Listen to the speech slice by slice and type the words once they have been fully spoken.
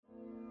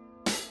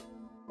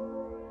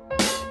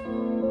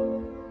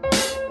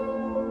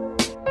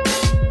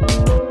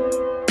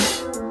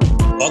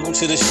Welcome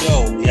to the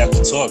show. We have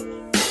to talk.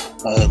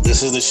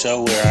 This is the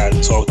show where I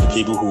talk to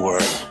people who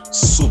are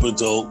super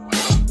dope,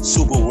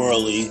 super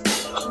worldly,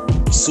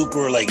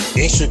 super like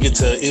intricate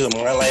to either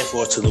my life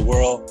or to the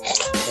world,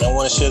 and I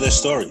want to share their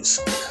stories.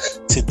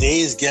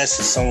 Today's guest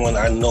is someone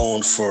I've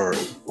known for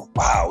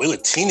we were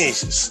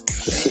teenagers.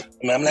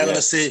 I'm not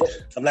gonna say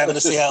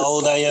how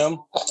old I am,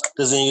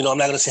 because then I'm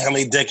not gonna say how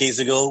many decades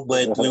ago,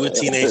 but we were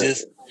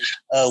teenagers.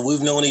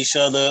 We've known each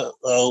other.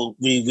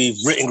 We've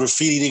written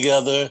graffiti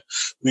together.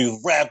 We've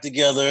rapped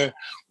together.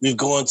 We've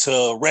gone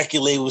to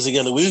record labels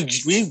together.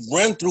 We've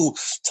run through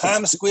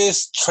Times Square,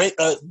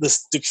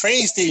 the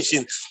train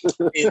station.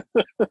 And,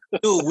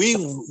 dude, we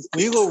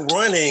were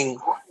running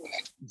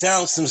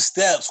down some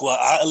steps. Well,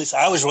 at least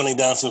I was running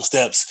down some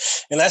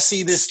steps, and I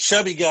see this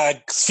chubby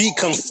guy, feet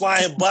come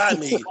flying by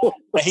me,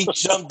 and he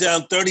jumped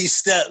down 30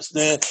 steps.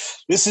 Man,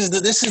 this is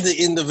the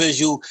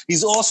individual.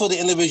 He's also the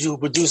individual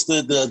who produced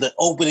the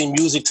opening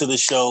music to the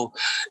show,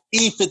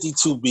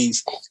 E52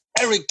 Beats,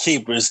 Eric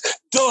Capers,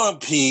 Dawn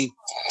P,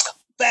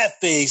 Fat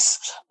Face.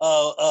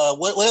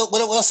 What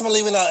else am I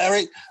leaving out,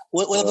 Eric?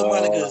 What other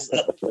monikers?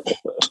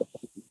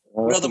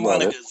 What other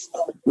monikers?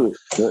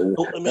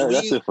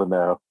 That's it for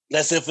now.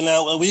 That's it for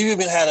now. We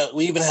even had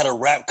a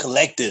rap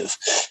collective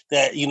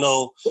that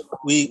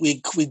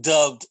we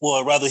dubbed,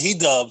 or rather he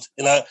dubbed,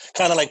 and I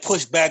kind of like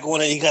pushed back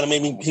on it. He kind of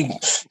made me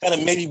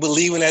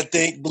believe in that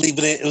thing, believe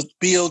in it. It was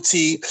BOT,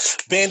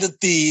 Band of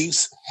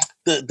Thieves.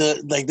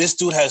 Like this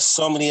dude has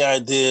so many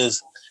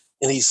ideas,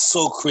 and he's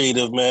so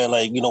creative, man.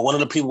 Like one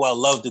of the people I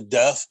love to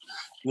death.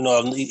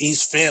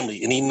 He's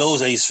family, and he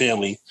knows that he's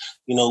family.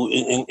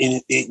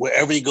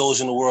 Wherever he goes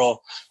in the world,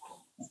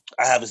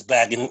 I have his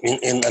back,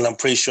 and I'm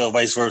pretty sure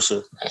vice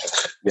versa.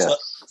 Yeah.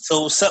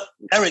 So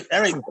Eric.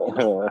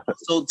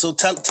 So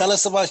tell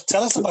us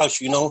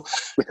about you.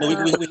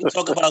 We can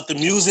talk about the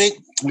music.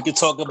 We can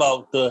talk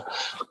about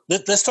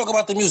let's talk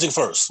about the music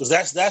first,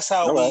 because that's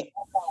how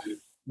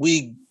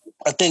we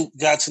I think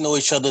got to know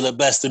each other the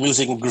best. The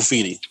music and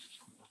graffiti.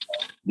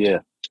 Yeah,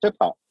 hip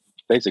hop,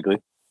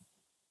 basically.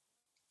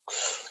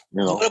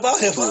 What about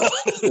hip hop?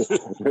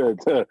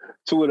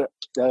 two of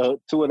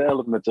the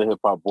elements of hip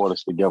hop brought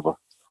us together.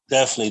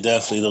 Definitely.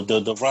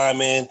 The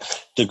rhyming.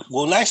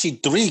 Actually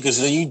three, because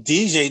you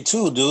DJ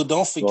too, dude.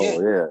 Don't forget.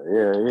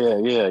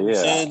 Oh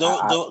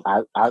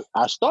yeah.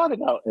 I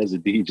started out as a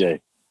DJ,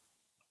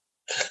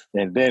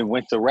 and then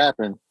went to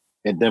rapping,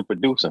 and then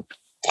producing.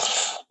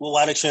 Well,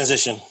 why the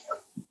transition?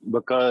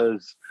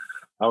 Because,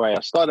 I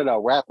started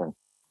out rapping.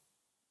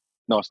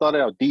 No, I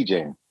started out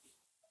DJing,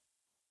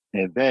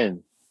 and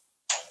then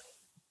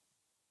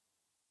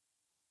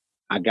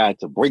I got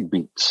to break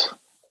beats.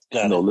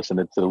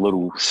 Listening to the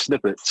little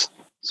snippets.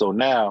 So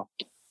now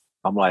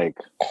I'm like,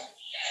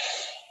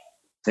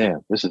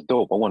 damn, this is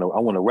dope. I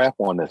want to rap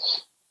on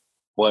this.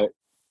 But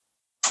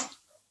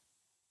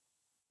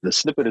the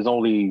snippet is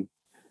only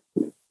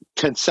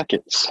 10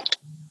 seconds.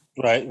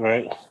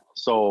 Right.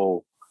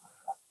 So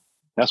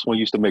that's when I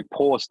used to make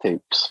pause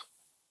tapes.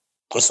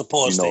 What's a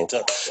pause tape?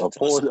 A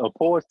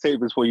pause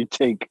tape is where you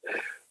take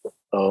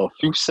a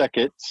few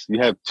seconds, you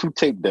have two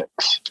tape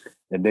decks,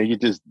 and then you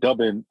just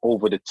dubbing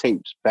over the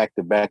tapes back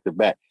to back to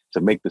back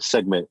to make the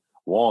segment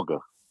longer.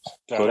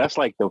 So that's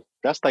like the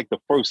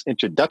first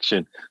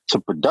introduction to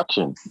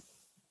production.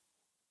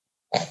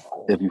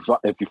 If you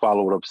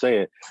follow what I'm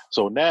saying.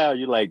 So now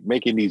you're like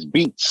making these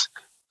beats,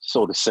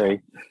 so to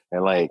say,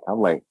 and like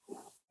I'm like,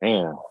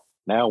 damn,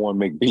 now I want to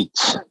make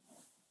beats.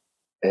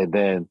 And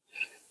then,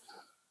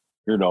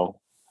 you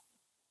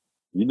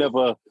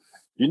never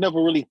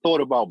really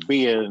thought about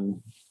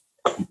being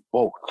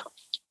both.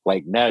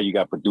 Like now you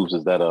got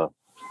producers that are,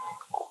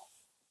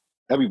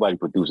 everybody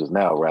produces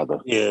now,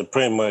 rather. Yeah,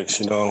 pretty much,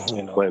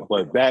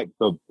 But back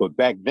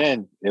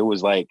then it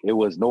was like, it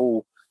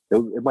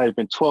might have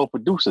been 12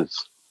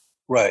 producers.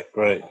 Right.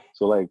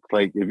 So like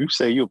if you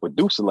say you're a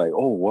producer, like,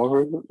 oh,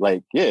 word,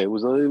 like, yeah, it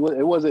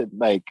wasn't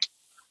like,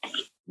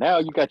 now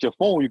you got your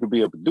phone, you could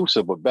be a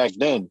producer, but back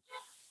then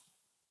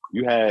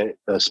you had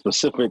a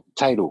specific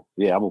title.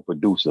 Yeah, I'm a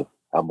producer.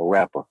 I'm a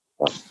rapper.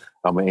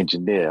 I'm an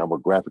engineer. I'm a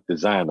graphic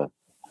designer.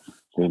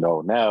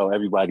 Now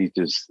everybody's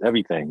just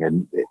everything,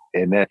 and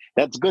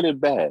that's good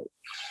and bad.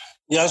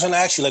 Yeah, I was going to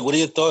ask you, like, what are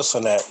your thoughts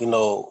on that?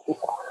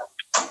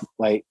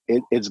 Like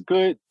it's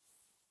good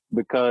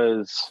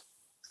because,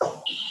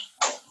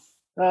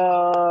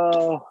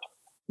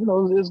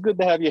 it's good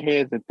to have your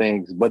hands in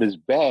things, but it's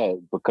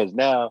bad because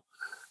now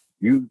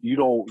you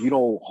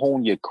don't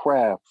hone your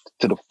craft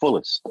to the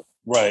fullest.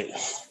 Right.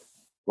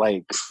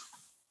 Like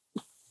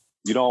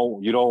you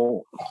don't.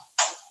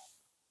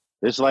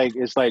 It's like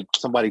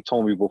somebody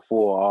told me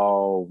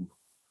before.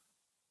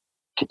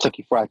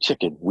 Kentucky Fried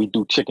Chicken. We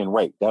do chicken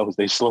right. That was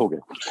their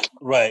slogan.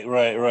 Right.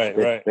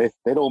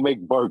 They don't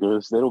make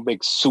burgers. They don't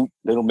make soup.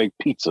 They don't make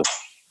pizza.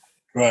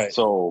 Right.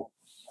 So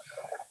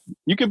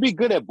you can be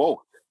good at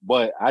both,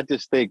 but I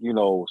just think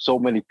so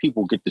many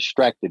people get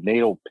distracted. They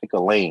don't pick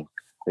a lane.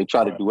 They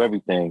try to do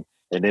everything,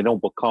 and they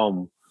don't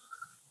become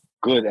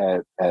good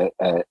at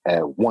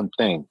one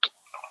thing.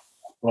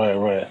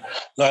 Right.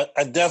 No,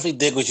 I definitely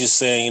dig what you're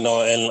saying, you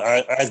know, and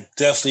I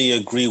definitely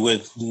agree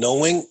with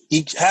knowing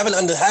having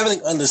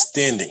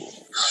understanding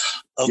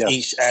of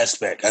each Yes.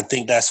 aspect. I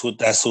think that's what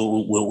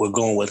we're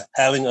going with,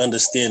 having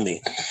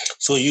understanding,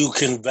 so you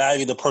can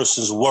value the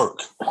person's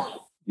work.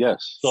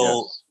 Yes.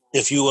 So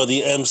if you are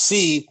the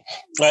MC,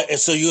 right, and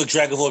so you're a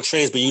jack of all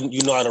trades, but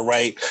you know how to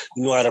write,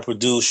 you know how to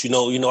produce, you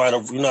know how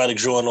to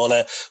draw and all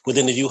that. But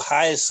then if you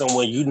hire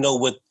someone, you know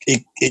what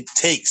it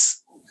takes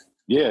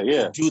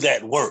to do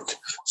that work.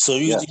 So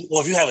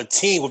or if you have a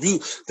team, if you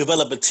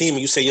develop a team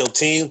and you say, "Yo,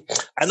 team,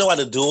 I know how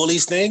to do all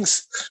these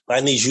things, but I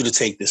need you to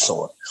take this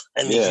on.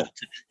 I need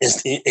you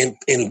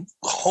to and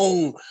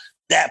hone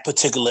that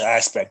particular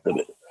aspect of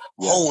it."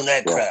 Hone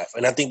that craft,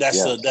 and I think that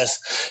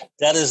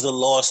is the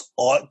lost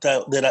art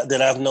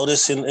that I've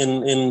noticed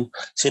in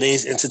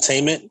today's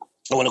entertainment.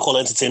 I want to call it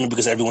entertainment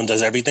because everyone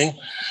does everything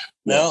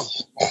now,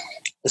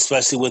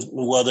 especially with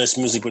whether it's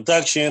music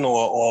production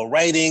or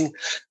writing.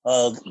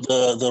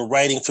 The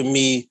writing for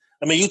me,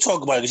 I mean, you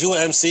talk about it because you're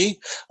an MC.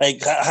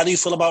 Like, how do you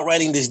feel about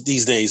writing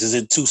these days? Is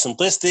it too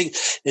simplistic?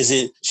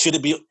 Should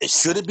it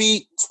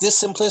be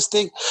this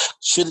simplistic?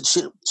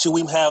 Should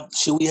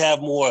we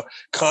have more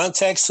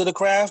context to the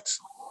craft?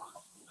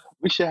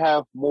 We should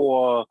have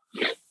more.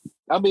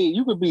 I mean,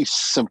 you could be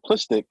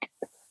simplistic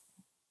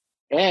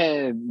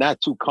and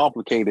not too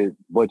complicated,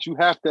 but you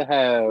have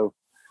to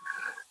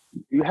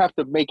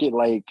make it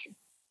like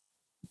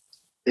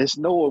it's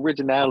no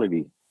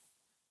originality.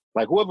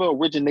 Like whoever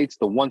originates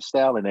the one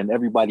style and then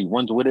everybody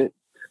runs with it,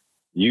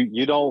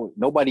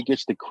 nobody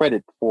gets the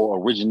credit for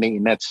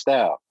originating that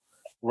style.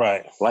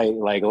 Right.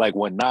 Like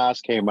when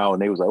Nas came out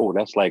and they was like, oh,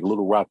 that's like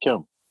Little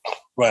Rakim.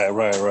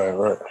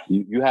 Right.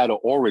 You had an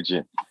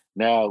origin.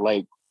 Now,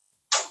 like,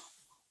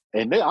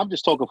 and then I'm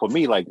just talking for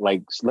me, like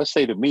let's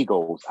say the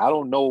Migos. I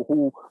don't know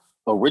who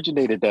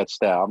originated that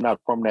style. I'm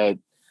not from that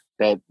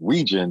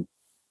region.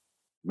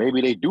 Maybe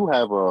they do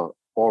have a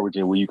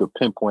origin where you could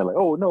pinpoint, like,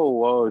 oh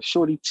no,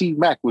 Shorty T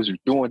Mac was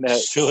doing that.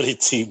 Shorty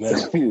T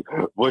Mac.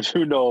 But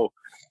you know,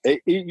 you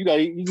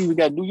even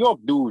got New York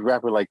dudes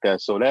rapping like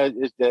that. So that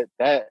is that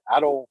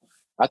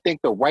I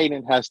think the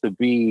writing has to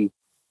be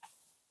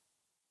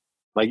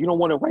like, you don't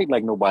want to write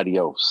like nobody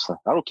else.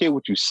 I don't care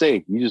what you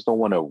say. You just don't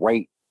want to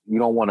write. You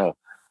don't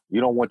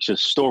want your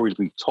story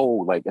to be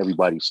told like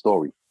everybody's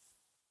story.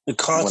 The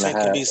content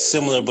can be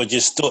similar, but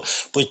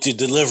your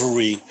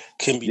delivery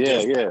can be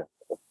different. Yeah.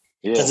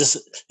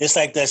 Because it's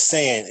like that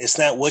saying, it's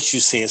not what you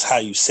say, it's how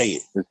you say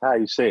it. It's how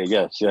you say it,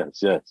 yes.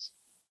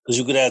 Because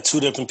you could have two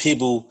different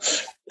people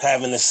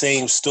having the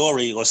same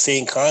story or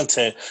same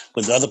content,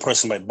 but the other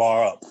person might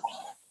bar up.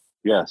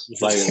 Yes,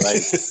 like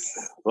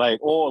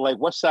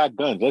Westside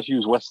Guns. Let's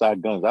use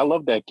Westside Guns. I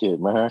love that kid,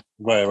 man.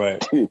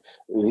 Right.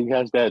 He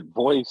has that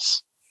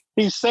voice.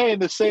 He's saying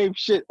the same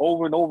shit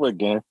over and over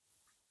again.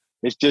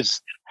 It's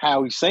just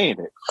how he's saying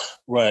it.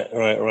 Right.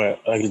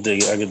 I can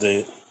dig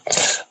it.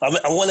 I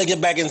want to get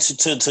back into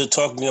to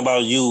talking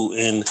about you,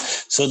 and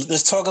so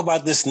let's talk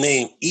about this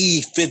name,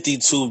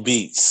 E52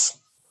 Beats.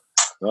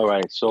 All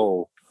right,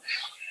 so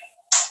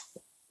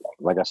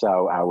like I said,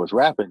 I was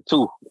rapping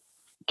too.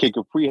 Kid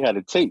Capri had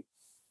a tape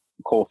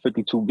called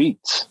 52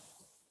 Beats,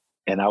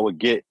 and I would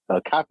get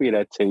a copy of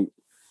that tape,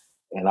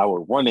 and I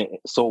would run it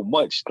so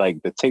much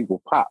like the tape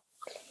would pop.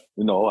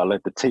 You know, I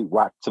let the tape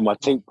rock to my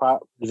tape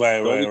pop.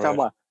 Right.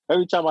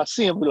 Every time I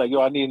see him, be like,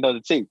 yo, I need another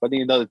tape.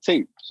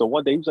 So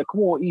one day he was like,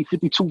 come on,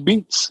 E52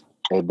 Beats.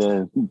 And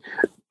then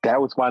that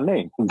was my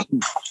name.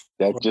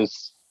 that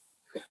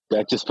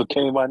just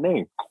became my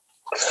name.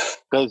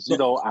 Because, you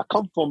know, I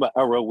come from an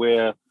era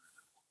where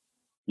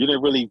you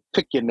didn't really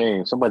pick your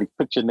name. Somebody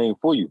picked your name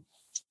for you.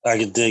 I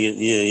can dig it.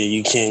 Yeah,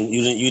 you can.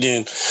 You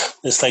didn't.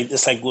 It's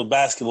like with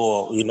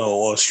basketball, you know,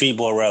 or street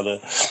ball rather.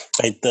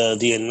 Like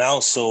the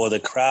announcer or the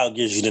crowd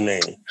gives you the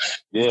name.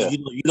 Yeah.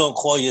 You don't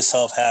call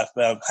yourself half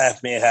man,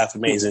 half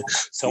amazing.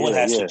 Someone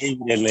has to give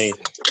you that name.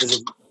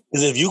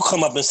 Because if you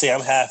come up and say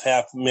I'm half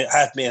man,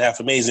 half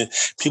amazing,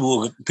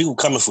 people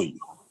coming for you.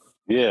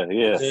 Yeah.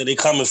 They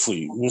coming for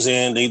you. You know what I'm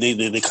saying?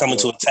 They coming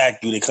to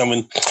attack you. They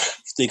coming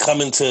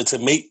to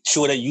make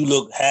sure that you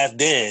look half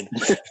dead.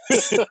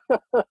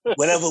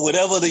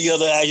 whatever the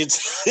other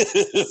adjective.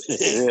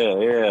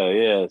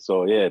 Yeah.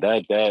 So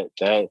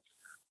that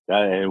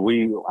and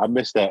I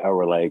missed that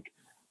era. Like,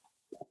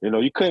 you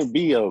know, you couldn't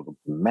be a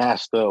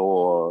master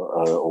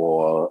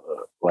or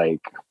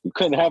like you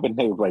couldn't have a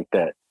name like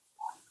that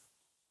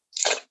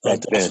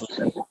back then.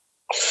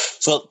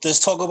 So let's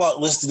talk about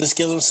let's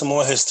give them some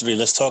more history.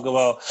 Let's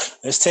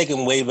take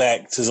them way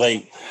back to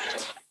like.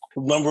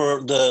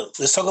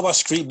 Let's talk about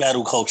street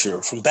battle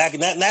culture from back,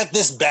 not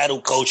this battle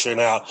culture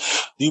now.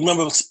 Do you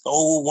remember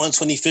old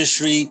 125th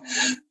Street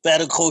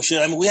battle culture?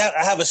 I mean,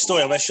 I have a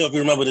story. I'm not sure if you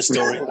remember the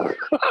story.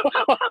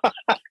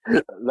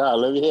 Nah,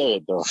 let me hear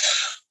it though.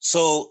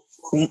 So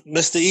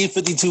Mr.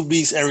 E52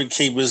 Beats, Eric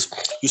Capers,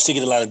 used to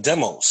get a lot of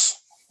demos.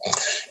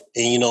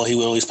 And, you know, he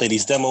would always play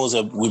these demos.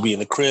 We'd be in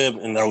the crib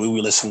and we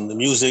would listen to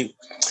music.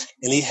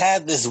 And he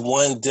had this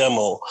one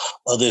demo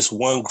of this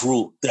one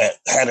group that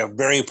had a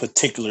very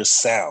particular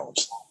sound.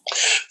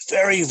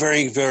 very,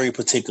 very, very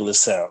particular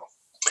sound.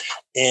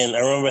 And I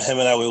remember him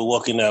and I were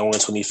walking down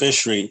 125th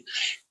Street,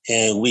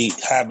 and we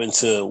happened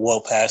to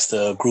walk past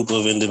a group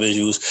of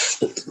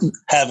individuals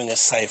having a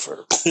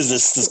cipher.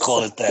 Let's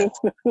call it that.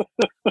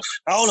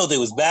 I don't know if they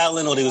was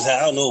battling or I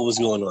don't know what was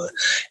going on.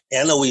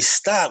 And I know we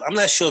stopped. I'm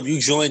not sure if you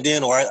joined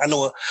in, or I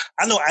know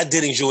I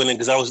didn't join in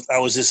because I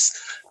was just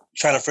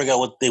trying to figure out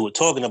what they were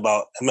talking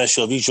about. I'm not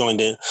sure if you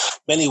joined in.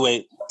 But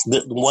anyway,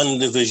 the one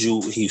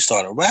individual, he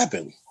started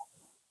rapping.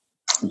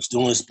 He was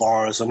doing his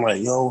bars. I'm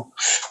like, all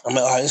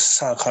right, this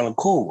sounds kind of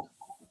cool.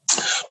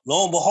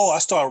 Lo and behold, I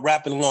started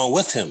rapping along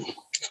with him,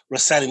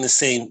 reciting the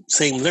same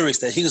lyrics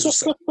that he was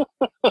reciting.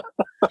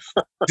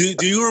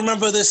 Do you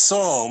remember this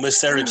song,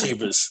 Mr. Eric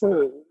Keepers?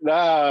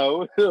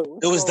 No.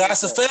 It was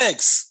Das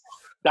EFX.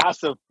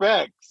 Das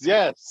EFX,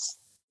 yes.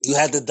 You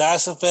had the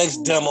Das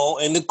EFX demo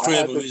in the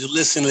crib and you was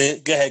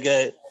listening. Go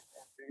ahead.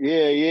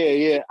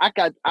 Yeah.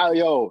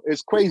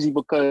 It's crazy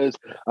because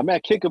I'm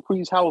at Kid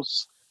Capri's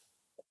house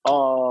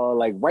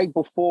like right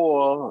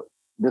before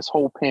this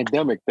whole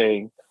pandemic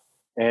thing,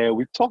 and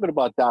we're talking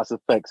about Das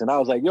EFX, and I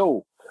was like,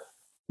 yo,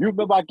 you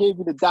remember I gave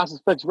you the Das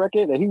EFX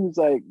record? And he was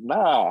like, nah.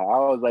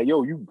 I was like,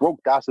 yo, you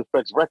broke Das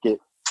EFX record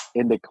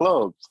in the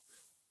clubs.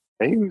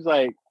 And he was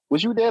like,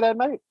 was you there that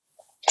night?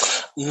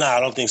 Nah, I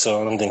don't think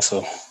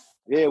so.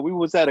 Yeah, we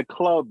was at a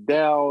club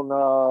down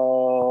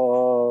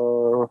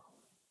on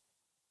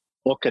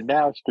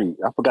Canal Street.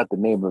 I forgot the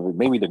name of it.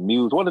 Maybe the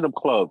Muse, one of them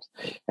clubs.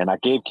 And I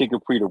gave Kid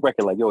Capri the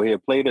record, like, yo, here,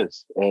 play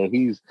this. And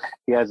he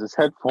has his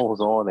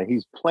headphones on and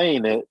he's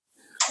playing it,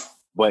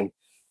 but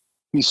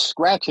he's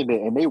scratching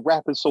it and they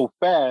rapping so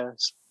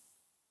fast.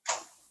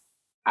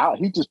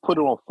 He just put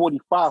it on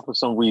 45 for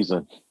some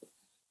reason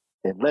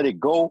and let it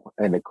go,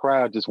 and the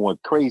crowd just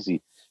went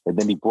crazy. And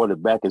then he brought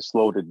it back and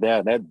slowed it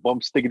down. That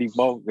bump, stickety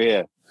bump,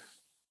 yeah.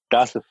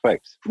 Das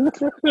EFX.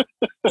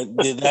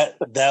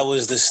 that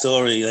was the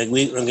story. Like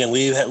we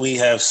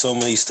have so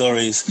many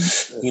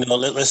stories.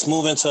 Let's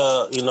move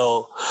into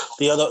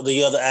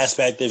the other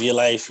aspect of your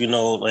life.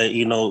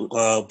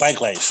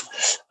 Bike life.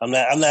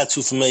 I'm not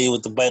too familiar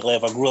with the bike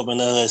life. I grew up in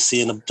the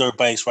seeing the dirt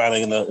bikes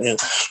riding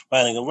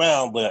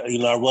around, but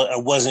I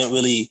wasn't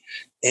really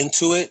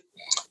into it.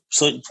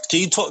 So can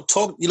you talk?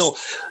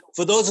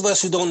 For those of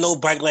us who don't know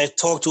bike life,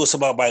 talk to us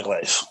about bike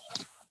life.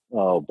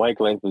 Bike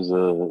life is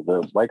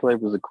a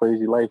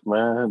crazy life,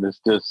 man.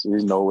 It's just,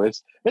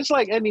 it's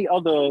like any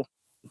other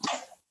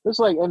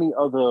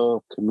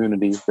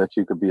community that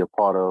you could be a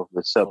part of,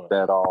 except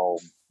that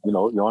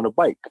you're on a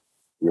bike.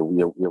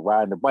 You're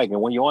riding a bike,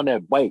 and when you're on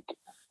that bike,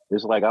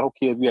 it's like, I don't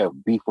care if you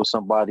have beef with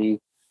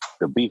somebody,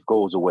 the beef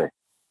goes away.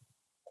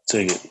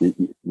 Take it.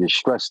 You're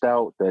stressed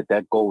out,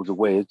 that goes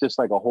away. It's just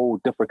like a whole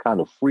different kind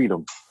of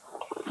freedom.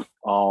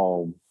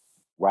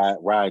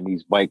 Riding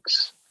these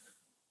bikes,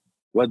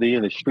 whether you're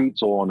in the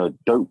streets or on a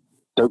dirt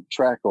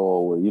track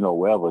or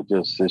wherever,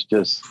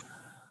 it's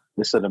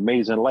an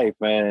amazing life,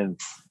 man.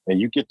 And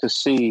you get to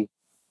see.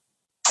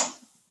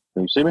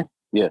 Can you see me?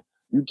 Yeah,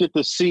 you get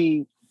to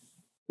see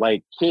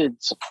like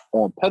kids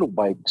on pedal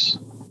bikes,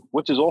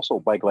 which is also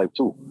bike life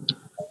too,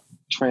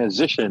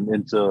 transition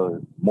into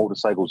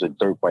motorcycles and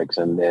dirt bikes,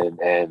 and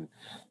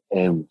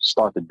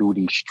start to do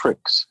these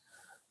tricks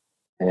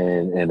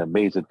and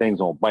amazing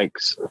things on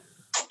bikes.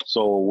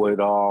 So with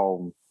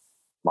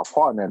my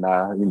partner and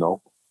I,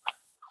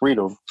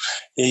 Freedom.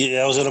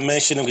 Yeah, I was going to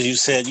mention him because you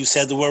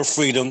said the word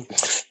Freedom.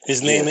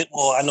 His name,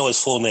 I know his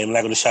full name. I'm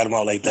not going to shout him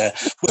out like that.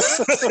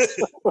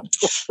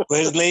 But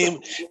his name,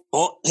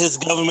 his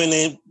government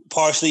name,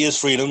 partially is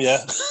Freedom.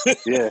 Yeah.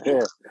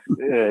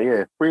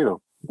 yeah. Freedom.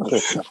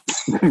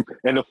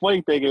 And the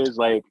funny thing is,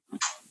 like,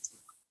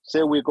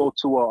 say we go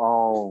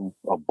to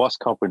a bus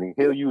company,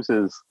 he'll use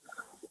his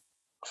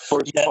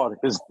first part of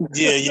his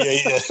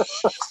yeah.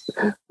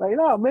 Like,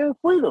 nah, man,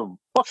 Freedom.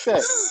 Fuck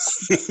that.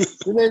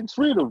 Your name's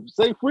Freedom.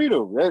 Say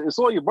Freedom. It's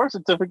on your birth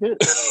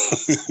certificate.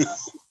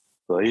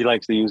 So he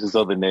likes to use his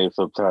other name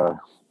sometimes.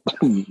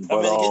 But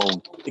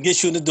it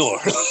gets you in the door.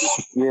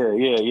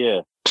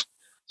 Yeah.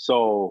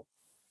 So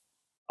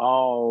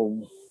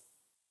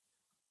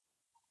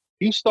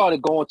he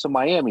started going to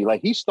Miami.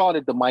 Like, he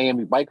started the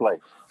Miami bike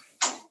life.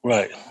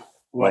 Right.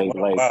 Like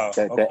wow.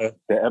 The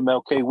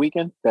MLK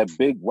weekend, that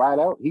big ride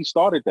out, he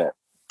started that.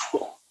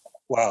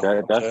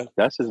 Wow.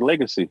 That's his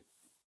legacy.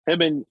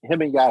 Him and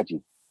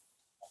Yaji.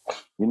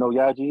 You know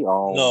Yaji?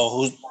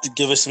 No,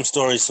 give us some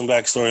stories, some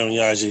backstory on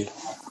Yaji.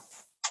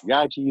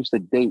 Yaji used to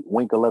date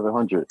Wink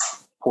 1100,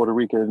 Puerto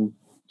Rican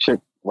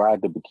chick,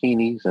 ride the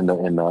bikinis and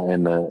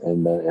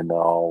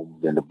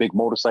the big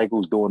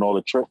motorcycles, doing all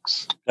the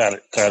tricks. Got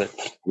it.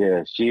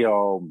 Yeah, she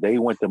they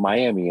went to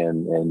Miami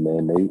and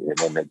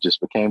it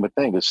just became a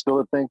thing. It's still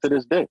a thing to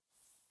this day.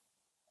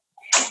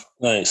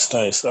 Nice.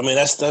 I mean,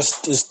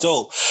 that's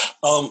dope.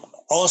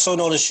 Also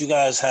notice you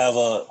guys have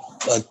a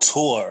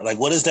tour. Like,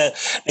 what is that?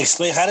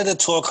 Explain, how did the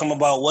tour come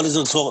about? What is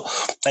the tour?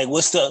 Like,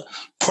 what's the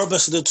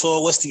purpose of the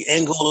tour? What's the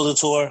end goal of the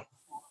tour?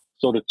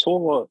 So the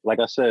tour, like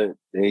I said,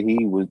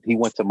 he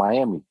went to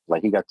Miami.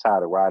 Like, he got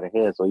tired of riding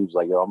here, so he was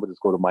like, yo, I'm gonna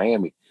just go to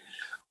Miami.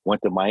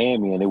 Went to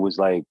Miami, and it was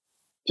like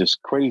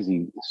just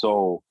crazy.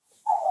 So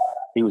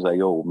he was like,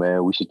 "Yo,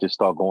 man, we should just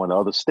start going to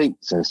other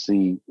states and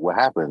see what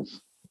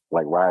happens,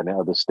 like riding in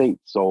other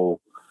states." So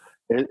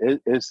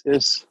it's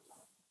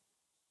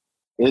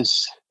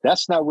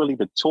that's not really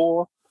the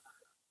tour,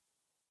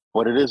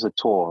 but it is a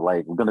tour.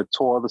 Like we're gonna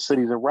tour other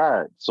cities and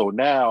ride. So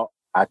now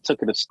I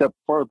took it a step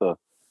further.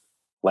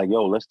 Like,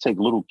 yo, let's take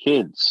little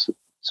kids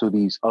to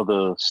these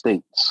other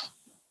states.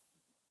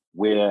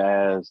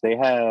 Whereas they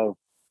have,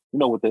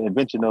 with the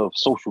invention of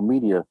social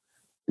media,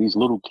 these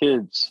little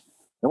kids,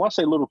 and when I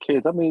say little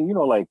kids, I mean,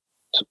 like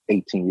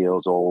 18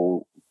 years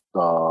old,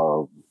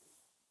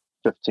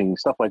 15,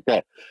 stuff like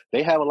that.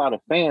 They have a lot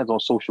of fans on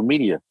social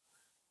media.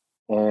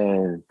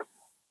 And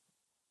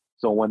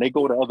so when they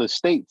go to other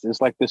states, it's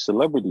like the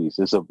celebrities.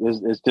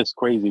 It's just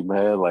crazy,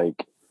 man.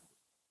 Like,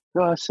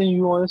 no, I see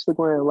you on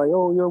Instagram. Like,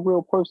 oh, you're a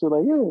real person.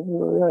 Like,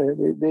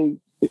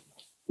 yeah.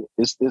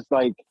 It's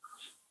like,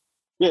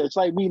 yeah, it's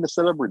like meeting a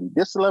celebrity.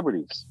 They're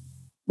celebrities,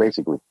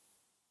 basically.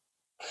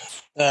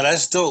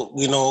 That's dope.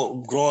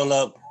 Growing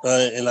up,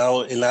 and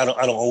I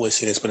don't always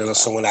say this, but then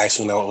someone asked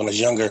me when I was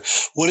younger,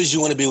 what did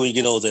you want to be when you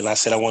get older? And I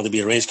said I wanted to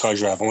be a race car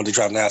driver. I wanted to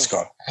drive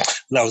NASCAR.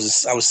 And I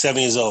was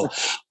 7 years old.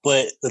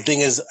 But the thing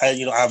is,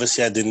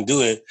 obviously I didn't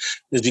do it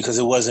is because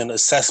it wasn't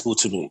accessible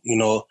to me.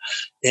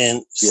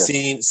 And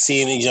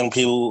seeing these young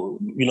people,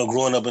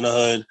 growing up in the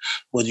hood,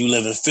 whether you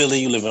live in Philly,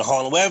 you live in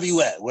Harlem, wherever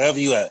you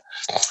at,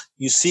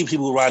 you see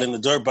people riding the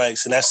dirt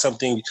bikes, and that's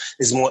something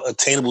is more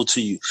attainable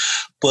to you.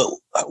 But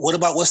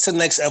what's the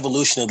next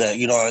evolution of that?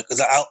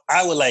 Because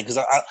I would like, because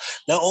I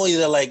not only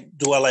did I like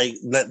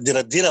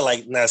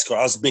NASCAR,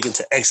 I was big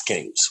into X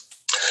Games.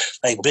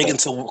 Like big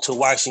into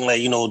watching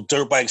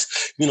dirt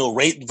bikes,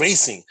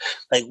 racing.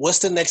 Like what's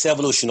the next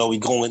evolution? Are we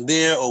going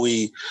there? Or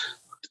we?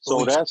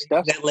 So that's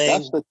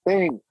the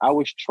thing. I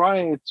was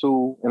trying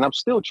to, and I'm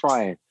still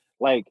trying.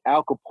 Like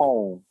Al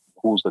Capone,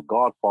 who's the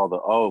godfather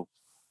of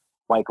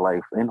bike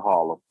life in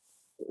Harlem,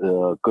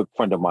 a good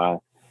friend of mine.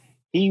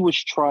 He was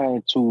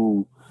trying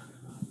to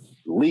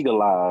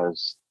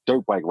legalize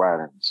dirt bike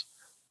ridings,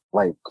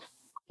 like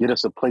get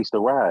us a place to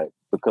ride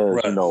because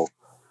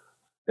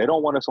they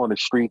don't want us on the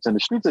streets, and the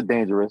streets are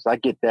dangerous. I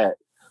get that.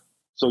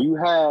 So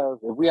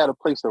if we had a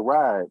place to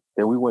ride,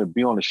 then we wouldn't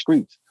be on the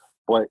streets.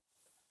 But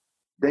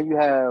then you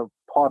have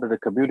part of the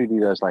community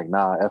that's like,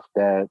 nah, F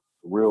that.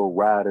 Real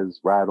riders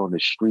ride on the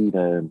street,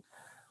 and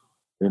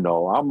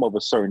I'm of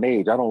a certain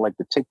age. I don't like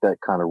to take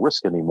that kind of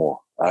risk anymore.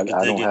 I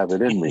don't have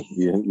it in me.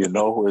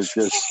 It's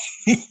just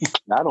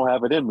I don't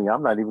have it in me.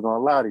 I'm not even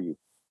gonna lie to you.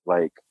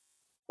 Like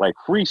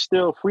Free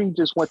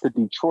just went to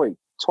Detroit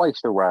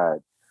twice to ride.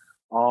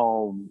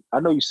 I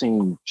know you've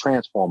seen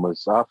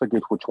Transformers. I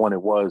forget which one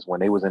it was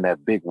when they was in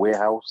that big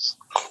warehouse.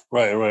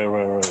 Right.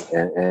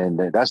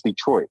 And that's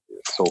Detroit.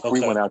 So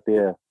Free went out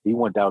there. He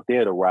went out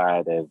there to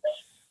ride, and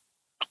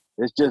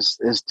it's just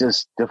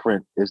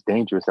different. It's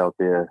dangerous out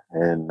there,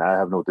 and I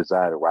have no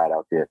desire to ride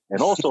out there. And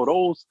also,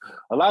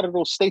 a lot of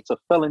those states are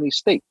felony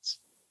states.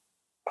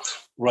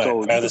 Right.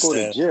 So you go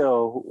to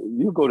jail.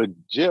 You go to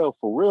jail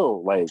for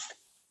real, like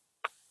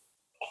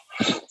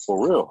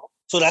for real.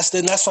 So that's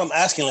what I'm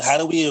asking. Like, how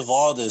do we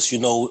evolve this?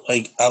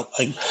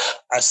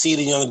 I see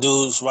the young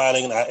dudes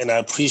riding, and I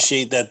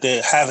appreciate that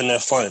they're having their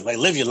fun. Like,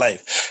 live your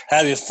life,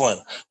 have your fun,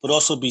 but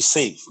also be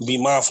safe, be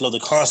mindful of the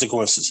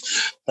consequences.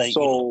 Like,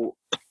 so,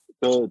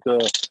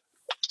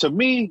 to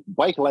me,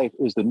 bike life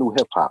is the new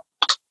hip hop.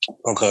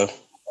 Okay.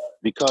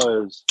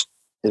 Because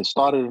it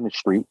started in the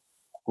street,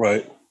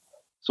 right?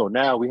 So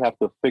now we have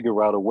to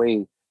figure out a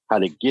way how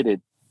to get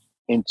it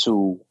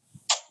into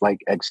like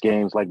X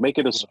Games, like make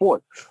it a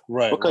sport,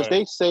 right? Because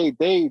they say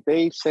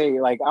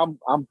like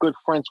I'm good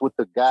friends with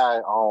the guy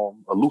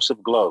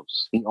Elusive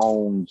Gloves. He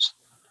owns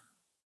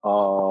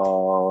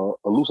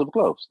Elusive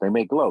Gloves. They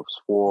make gloves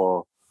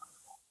for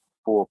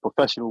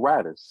professional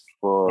riders,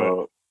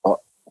 for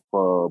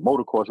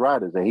motocross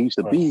riders, and he used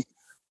to be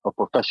a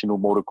professional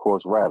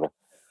motocross rider.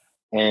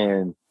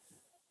 And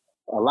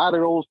a lot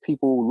of those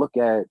people look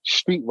at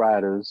street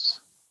riders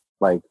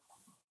like,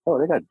 oh,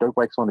 they got dirt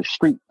bikes on the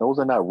street. Those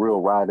are not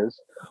real riders.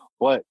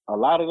 But a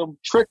lot of them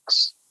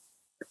tricks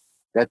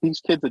that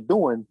these kids are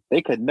doing,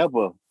 they could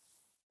never,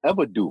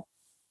 ever do.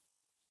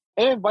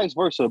 And vice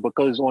versa,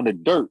 because on the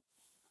dirt,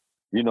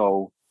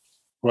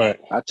 right.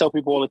 I tell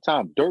people all the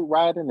time, dirt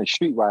riding and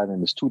street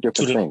riding is two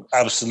different things.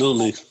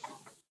 Absolutely.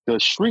 The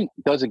street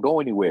doesn't go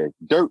anywhere.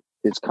 Dirt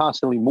is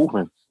constantly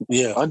moving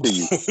under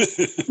you.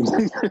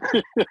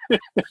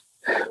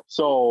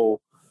 So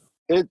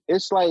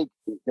it's like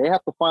they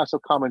have to find some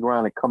common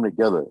ground and come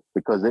together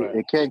because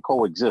it can't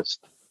coexist.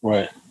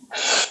 Right.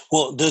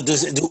 Well, do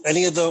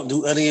any of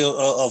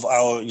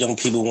our young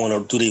people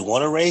do they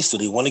want to race? Do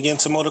they want to get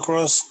into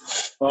motocross?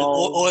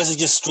 Or is it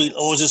just street?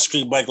 Or is it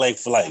street bike like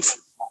for life?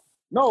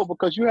 No,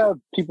 because you have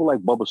people like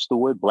Bubba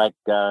Stewart, black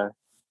guy,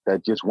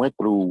 that just went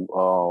through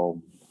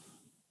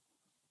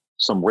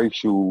some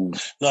racial.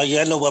 No,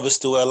 yeah, I know Bubba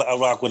Stewart. I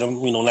rock with him.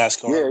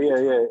 NASCAR.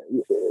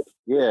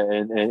 Yeah,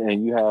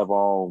 and you have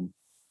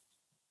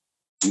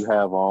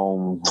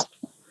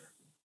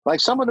like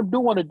some of them do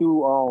want to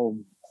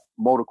do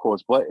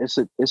motocross, but it's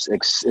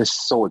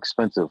so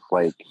expensive.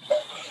 Like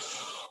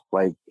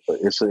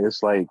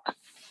it's like.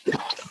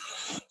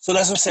 So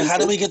that's what I'm saying. How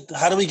do we get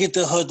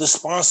the hood to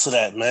sponsor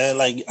that, man?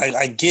 Like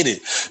I get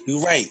it.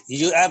 You're right.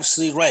 You're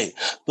absolutely right.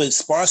 But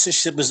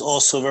sponsorship is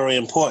also very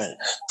important.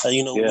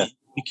 Yeah.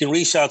 We can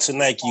reach out to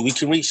Nike. We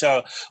can reach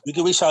out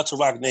to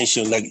Rock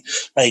Nation. Like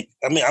I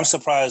mean, I'm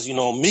surprised.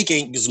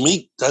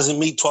 Meek doesn't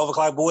meet 12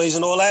 o'clock boys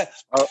and all that.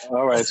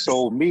 All right.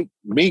 So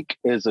Meek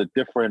is a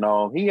different.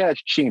 He has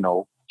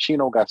Chino.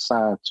 Chino got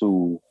signed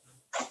to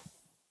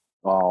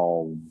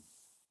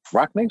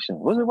Rock Nation.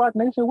 Was it Rock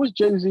Nation? What's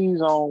Jay-Z's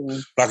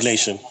Rock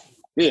Nation?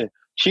 Yeah,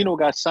 Chino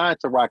got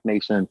signed to Rock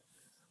Nation,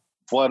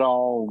 but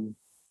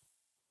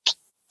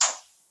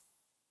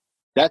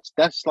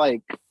that's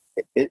like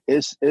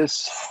it's.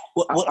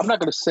 I'm not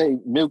gonna say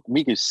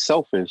Meek is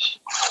selfish,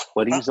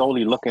 but he's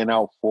only looking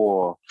out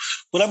for.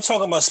 But I'm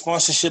talking about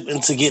sponsorship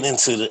and to get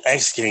into the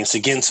X Games, to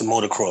get into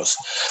motocross,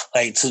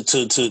 like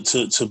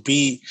to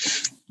be.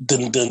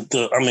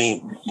 I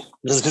mean,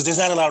 because there's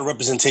not a lot of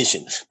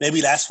representation. Maybe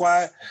that's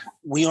why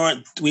we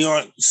aren't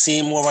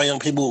seeing more of our young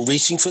people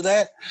reaching for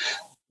that.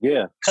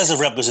 Yeah, because of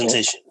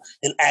representation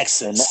and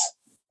access.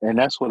 And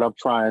that's what I'm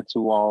trying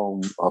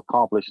to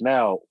accomplish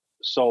now.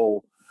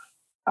 So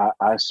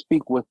I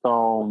speak with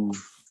some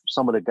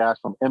of the guys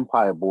from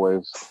Empire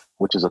Boys,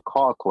 which is a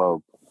car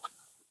club.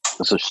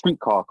 It's a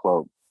street car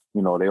club.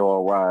 They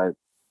all ride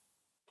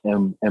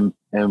M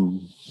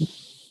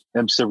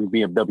Series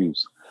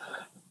BMWs.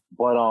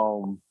 But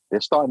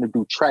they're starting to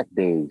do track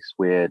days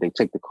where they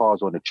take the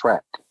cars on the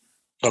track.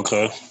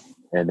 Okay.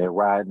 And they're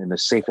riding in a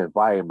safe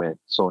environment.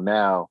 So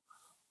now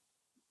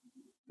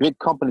big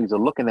companies are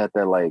looking at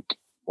that like,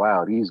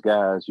 wow, these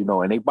guys,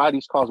 and they buy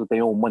these cars with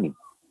their own money.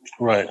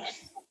 Right.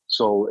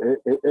 So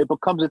it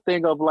becomes a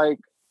thing of like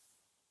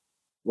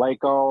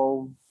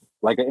an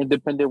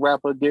independent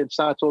rapper getting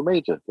signed to a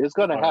major. It's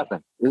gonna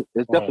happen.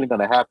 It's definitely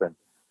gonna happen.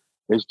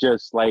 It's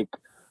just like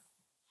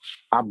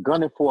I'm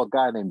gunning for a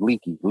guy named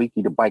Leaky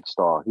the Bike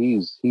Star.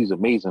 He's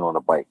amazing on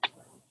a bike.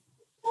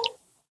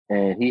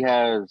 And he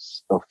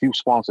has a few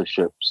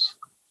sponsorships.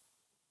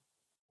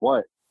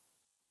 But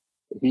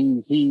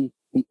he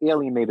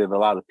alienated a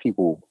lot of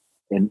people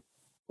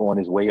on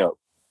his way up.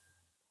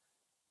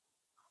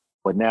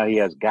 But now he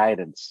has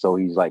guidance, so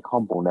he's like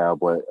humble now.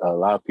 But a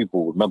lot of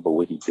people remember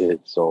what he did,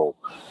 so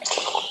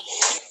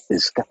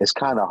it's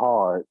kind of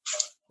hard.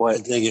 But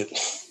I dig it.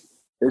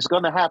 It's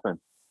gonna happen.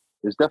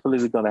 It's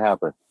definitely gonna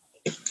happen.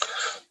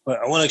 But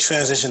I want to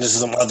transition to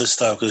some other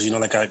stuff because,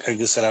 like I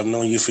said, I've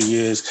known you for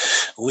years.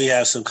 We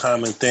have some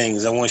common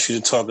things. I want you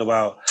to talk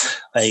about,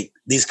 like,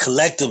 these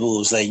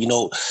collectibles. Like,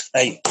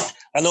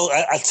 I know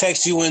I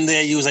text you in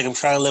there. You was like, I'm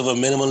trying to live a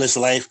minimalist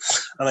life.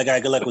 I'm like, all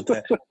right, good luck with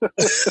that.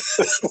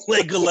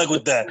 Like, good luck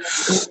with that.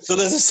 So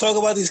let's just talk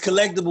about these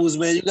collectibles,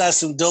 man. You got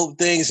some dope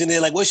things in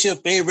there. Like, what's your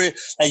favorite?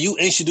 Like, you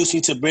introduced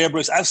me to Bear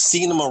Bricks. I've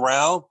seen them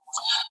around,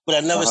 but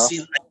I've never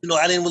seen,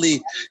 I didn't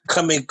really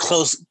come in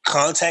close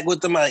contact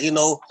with them. I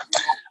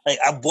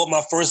bought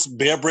my first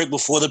Bear Brick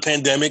before the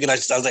pandemic, and I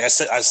was like,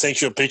 I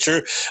sent you a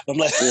picture. I'm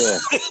like, yeah.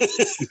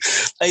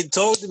 Like,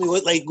 talk to me.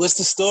 What's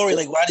the story?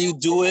 Like, why do you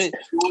do it?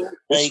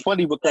 It's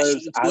funny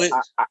because I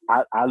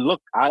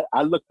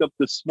looked up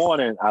this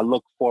morning. I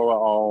looked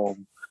for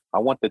I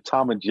want the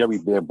Tom and Jerry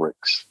Bear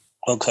Bricks.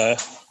 Okay.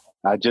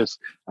 I just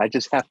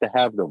have to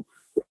have them.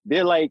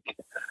 They're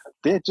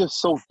just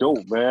so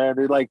dope, man.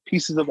 They're like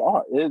pieces of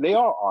art. They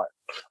are art.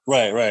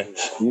 Right.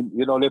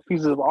 They're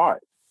pieces of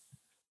art.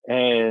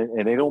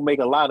 And they don't make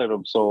a lot of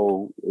them,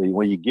 so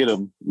when you get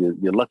them,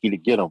 you're lucky to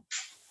get them.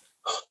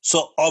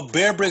 So, are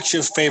Bear Bricks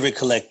your favorite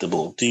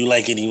collectible? Do you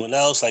like anyone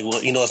else? Like,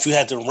 if you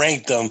had to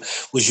rank them,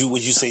 would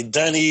you say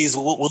Dunnies?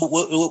 What would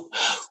you go?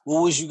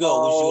 Would you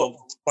go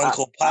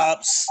Funko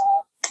Pops?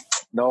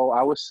 No,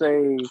 I would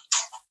say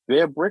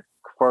Bear Brick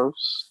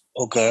first.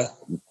 Okay.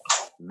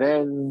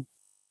 Then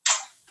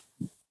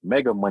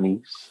Mega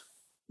Monies.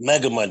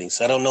 Mega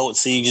Monies. I don't know.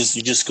 See,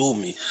 you just schooled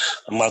me.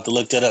 I'm about to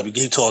look that up. You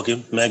keep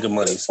talking. Mega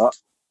Monies.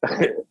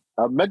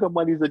 Mega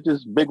Monies are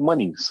just big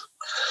monies.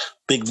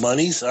 Big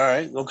monies? All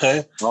right.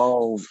 Okay.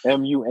 Oh,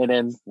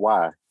 MUNNY.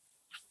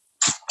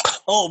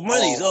 Oh,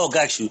 monies.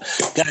 Got you.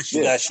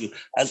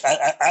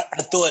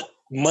 I thought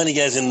money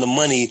as in the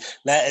money,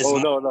 not as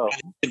no.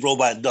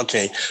 Robot.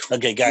 Okay,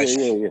 got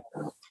you.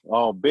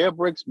 Yeah. Bear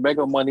Bricks,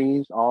 Mega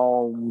Monies.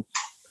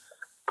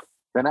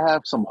 Then I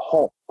have some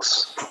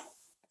Hulks.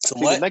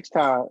 What? The next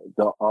time,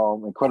 the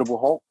Incredible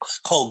Hulk.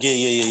 Hulk,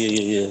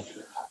 yeah.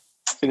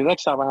 See, the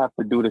next time I have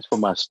to do this for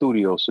my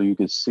studio so you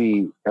can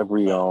see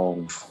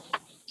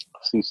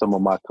see some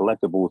of my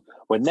collectibles.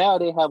 But now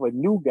they have a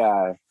new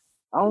guy.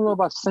 I don't know if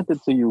I sent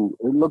it to you.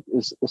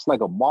 It's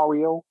like a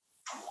Mario.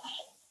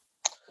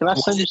 Can I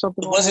send you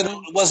something?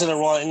 Wasn't a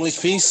Raw English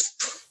piece?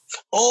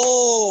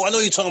 Oh, I know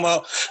you're talking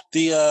about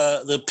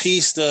the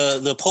piece,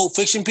 the Pulp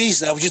Fiction piece. Is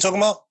that what you're talking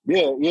about?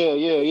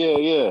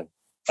 Yeah.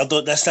 I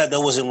thought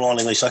that wasn't Raw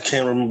English. I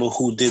can't remember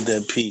who did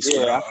that piece.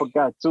 Yeah, I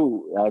forgot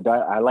too.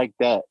 I like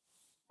that.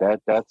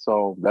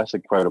 That's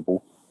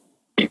incredible.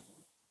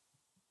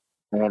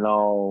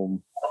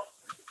 And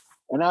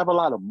And I have a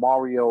lot of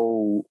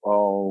Mario,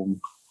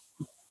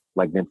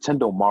 like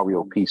Nintendo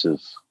Mario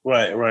pieces.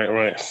 Right.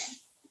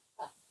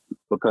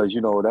 Because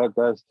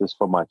that's just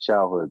from my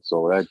childhood,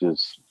 so that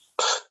just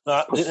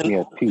puts me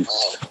at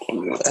peace.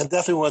 I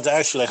definitely wanted to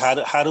ask you, like,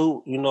 how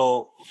do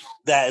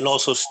that, and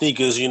also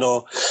sneakers.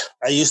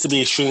 I used to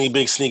be extremely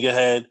big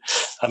sneakerhead.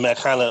 I mean, I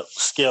kind of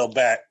scaled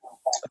back.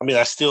 I mean,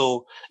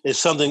 if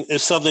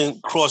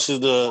something crosses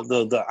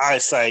the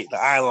eyesight, the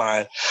eye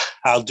line,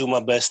 I'll do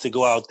my best to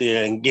go out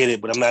there and get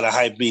it. But I'm not a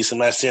hype beast. I'm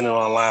not standing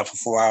online for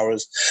 4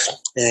 hours,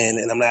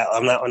 and I'm not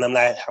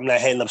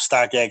heading up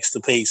StockX to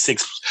pay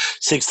six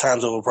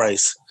times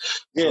overprice.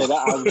 Yeah,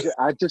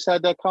 I just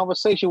had that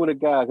conversation with a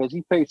guy because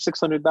he paid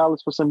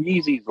 $600 for some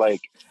Yeezys.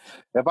 Like,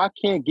 if I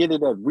can't get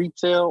it at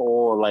retail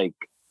or like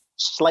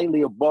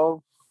slightly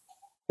above,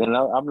 then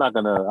I'm not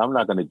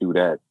gonna do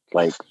that.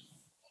 Like,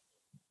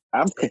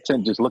 I'm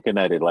content just looking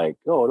at it like,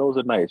 oh, those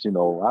are nice. I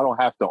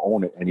don't have to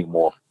own it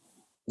anymore.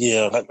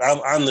 Yeah,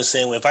 I'm the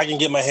same way. If I can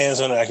get my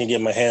hands on it, I can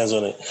get my hands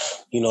on it.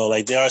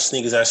 Like there are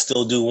sneakers I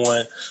still do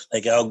want.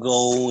 Like I'll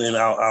go and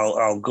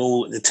I'll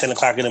go at 10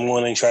 o'clock in the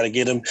morning and try to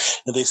get them.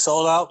 If they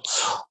sold out,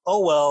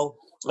 oh well.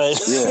 Like,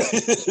 yeah,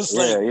 it's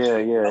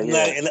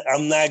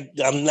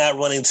I'm not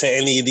running to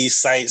any of these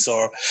sites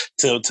or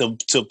to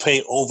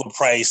pay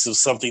overprice of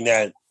something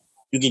that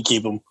you can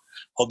keep them.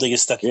 Hope they get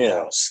stuck in your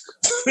house.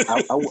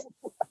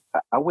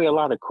 I wear a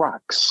lot of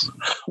Crocs.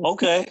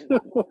 Okay,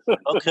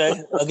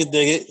 I can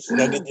dig it.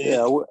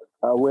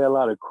 I wear a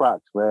lot of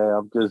Crocs,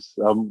 man. Do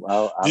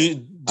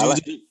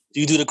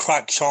you do the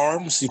Croc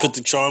charms? You put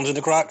the charms in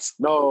the Crocs?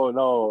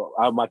 No,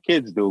 my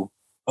kids do.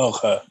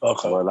 Okay.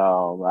 But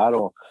I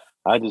don't.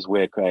 I just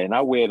wear Crocs, and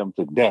I wear them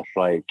to death,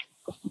 like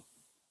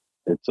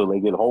until they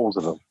get holes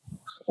in them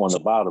on the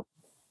bottom.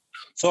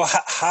 So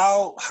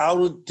how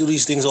do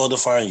these things all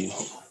define you?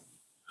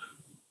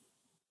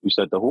 You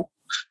said the who?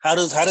 How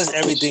does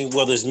everything,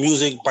 whether it's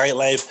music, Bright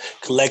Life,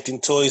 collecting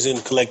toys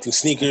and collecting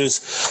sneakers,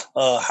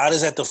 how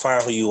does that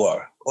define who you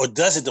are, or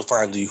does it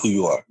define who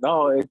you are?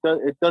 No, it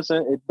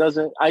doesn't. It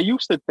doesn't. I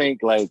used to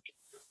think that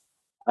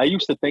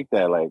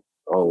like,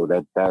 oh,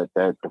 that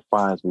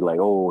defines me. Like,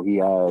 oh, he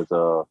has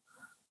a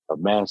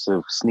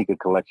massive sneaker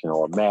collection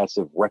or a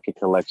massive record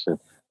collection,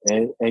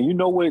 and you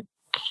know what?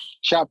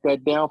 Chop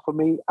that down for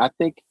me. I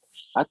think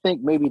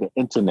maybe the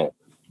internet,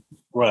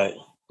 right?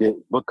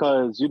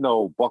 Because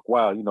Buck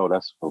Wild,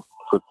 that's a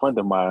good friend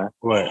of mine.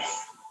 Right.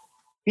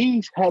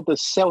 He's had to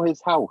sell his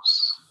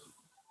house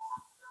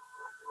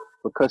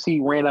because he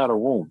ran out of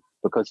room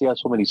because he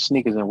has so many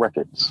sneakers and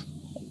records.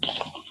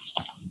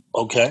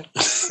 Okay.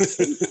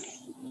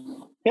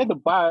 He had to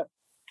buy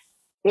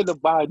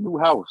a new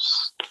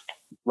house.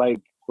 Like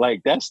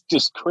that's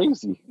just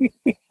crazy.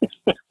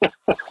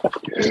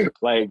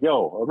 Like,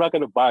 yo, I'm not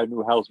gonna buy a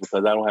new house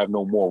because I don't have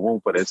no more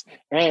room for this.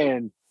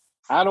 And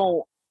I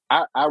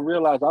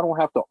realized I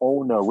don't have to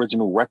own the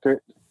original record.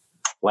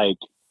 Like,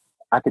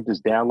 I could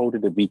just download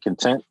it to be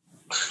content.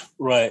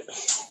 Right.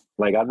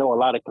 Like, I know a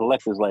lot of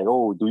collectors like,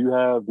 oh, do you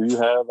have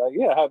like,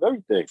 yeah, I have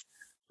everything.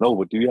 No,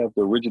 but do you have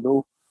the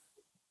original?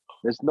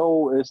 I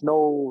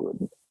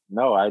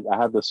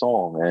have the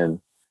song,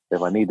 and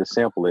if I need to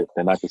sample it,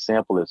 then I can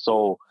sample it.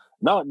 So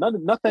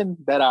nothing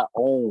that I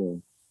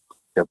own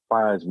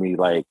defines me.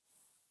 Like,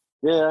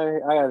 yeah,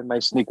 I got a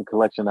nice sneaker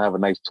collection. I have a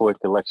nice toy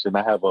collection.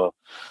 I have an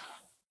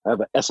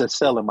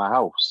SSL in my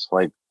house,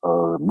 like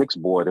a mix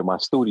board in my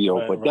studio,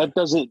 right, but right.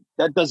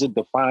 that doesn't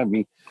define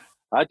me.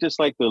 I just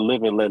like to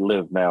live and let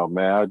live now,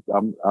 man.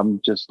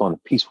 I'm just on a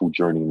peaceful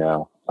journey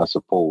now, I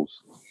suppose.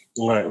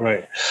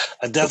 Right.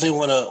 I definitely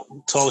want to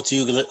talk to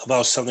you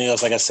about something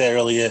else. Like I said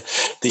earlier,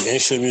 the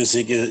intro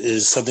music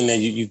is something that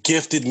you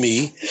gifted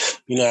me.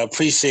 I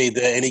appreciate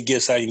that. Any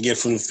gifts I can get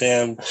from the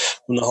fam,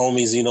 from the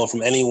homies,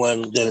 from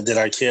anyone that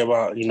I care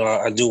about,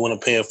 I do want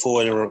to pay it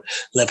forward or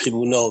let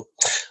people know.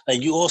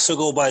 Like, you also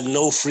go by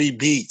No Free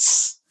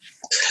Beats.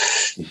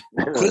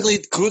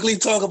 Quickly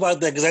talk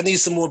about that, because I need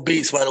some more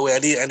beats. By the way, I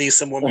need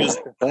some more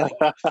music.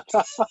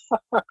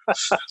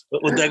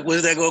 What's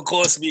that gonna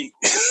cost me?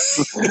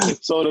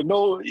 So the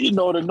no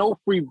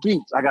free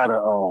beats, I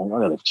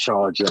gotta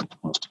charge up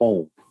my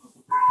phone.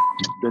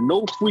 The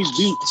No Free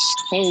Beats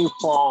came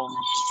from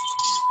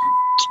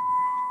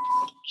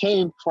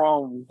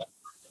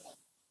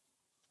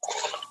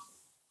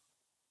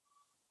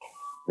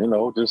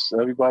just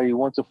everybody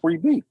wants a free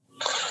beat.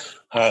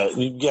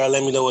 You gotta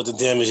let me know what the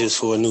damage is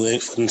for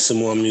some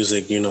more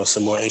music,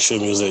 some more extra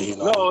music.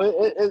 No,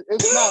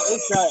 it's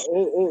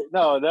not.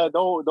 No,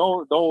 don't.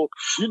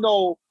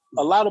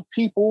 A lot of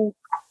people,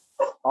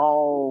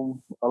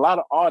 a lot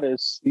of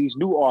artists, these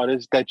new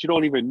artists that you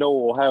don't even know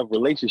or have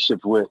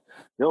relationships with.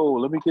 Yo,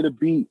 let me get a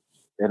beat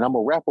and I'm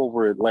gonna rap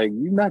over it. Like,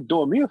 you're not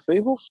doing me a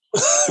favor.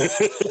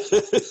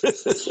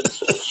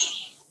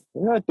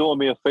 You're not doing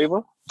me a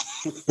favor.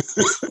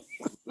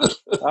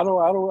 I don't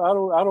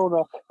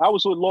know. I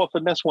was with Lord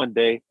Finesse one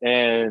day,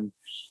 and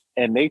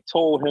they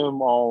told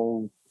him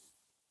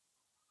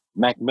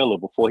Mac Miller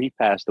before he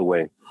passed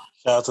away.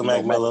 Shout out to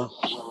Mac Miller.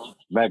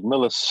 Mac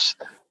Miller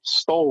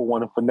stole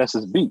one of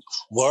Finesse's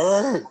beats.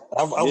 Word.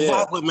 I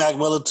rock with Mac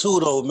Miller too,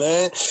 though,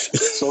 man.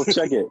 So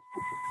check it.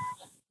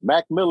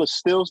 Mac Miller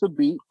steals the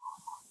beat,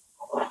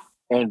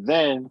 and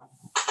then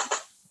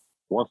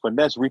when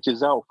Finesse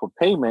reaches out for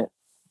payment,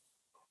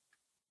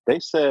 they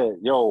said,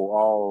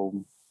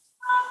 "Yo,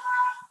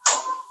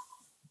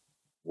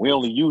 we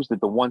only used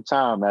it the one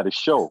time at a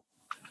show."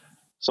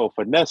 So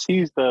Finesse,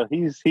 he's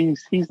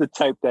the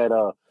type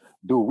that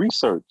do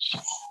research.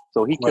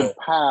 So he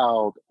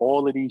compiled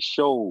all of these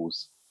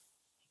shows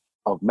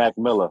of Mac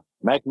Miller.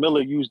 Mac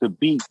Miller used the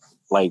beat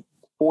like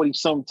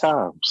 40-some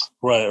times.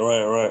 Right.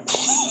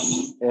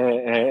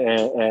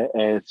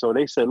 And so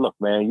they said, "Look,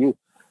 man, you'll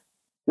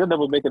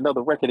never make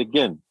another record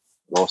again,"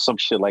 or some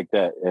shit like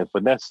that. And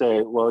Finesse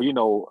said, "Well, you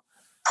know,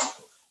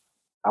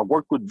 I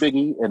worked with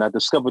Biggie and I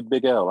discovered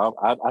Big L.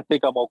 I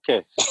think I'm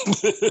okay."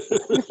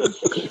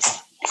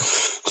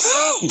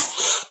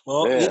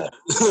 Well, yeah.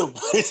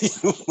 Pretty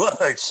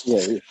much.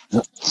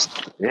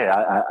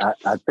 Yeah.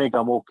 I think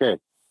I'm okay.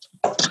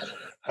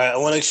 All right, I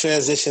want to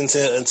transition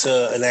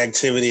into an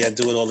activity I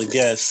do with all the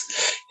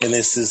guests, and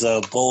this is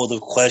a bowl of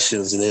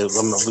questions. And we're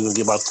going to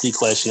give out 3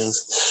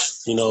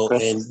 questions,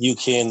 and you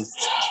can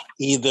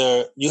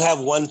you have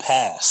one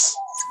pass.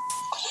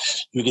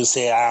 You can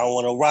say, I don't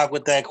want to rock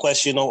with that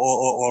question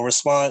or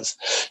response.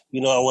 I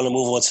want to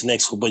move on to the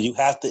next one, but you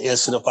have to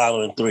answer the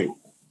following 3.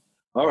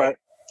 All right.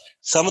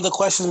 Some of the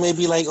questions may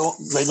be like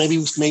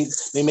maybe may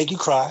make you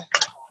cry.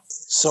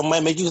 Some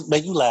might make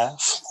you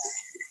laugh.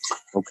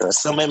 Okay.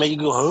 Some might make you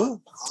go, huh?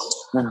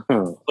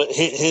 But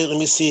here, let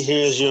me see.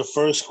 Here's your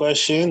first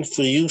question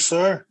for you,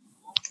 sir.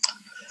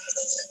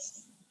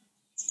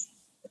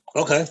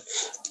 Okay.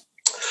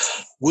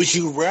 Would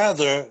you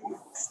rather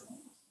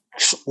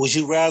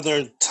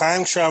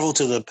time travel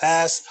to the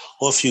past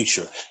or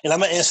future? And I'm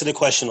gonna answer the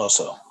question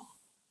also.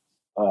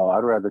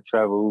 I'd rather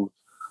travel.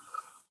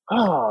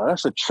 Oh,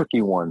 that's a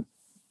tricky one.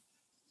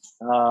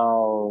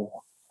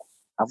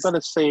 I'm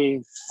gonna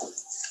say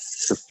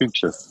the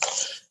future.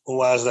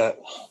 Why is that?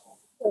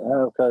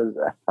 Because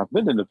I've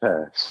been in the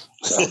past.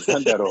 I've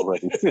done that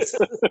already.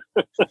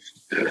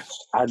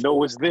 I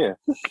know it's there.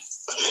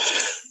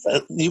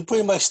 You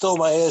pretty much stole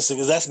my answer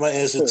because that's my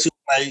answer too.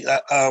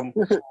 I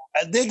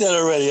did that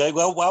already. Like,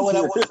 why would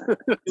I?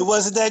 It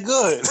wasn't that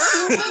good.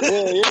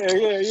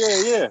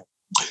 Yeah.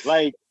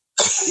 Like,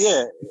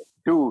 yeah.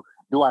 Do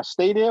I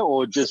stay there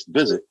or just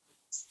visit?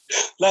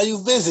 Now you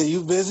visit.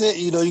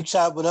 You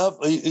chop it up.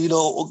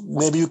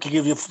 Maybe you can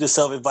give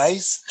yourself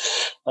advice.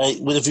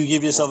 But if you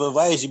give yourself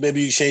advice,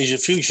 maybe you change your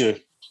future.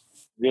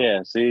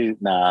 Yeah. See,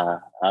 nah.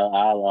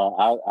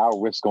 I'll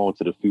risk going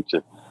to the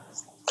future.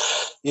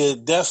 Yeah,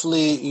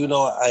 definitely.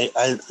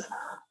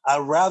 I'd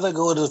rather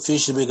go to the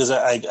future because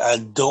I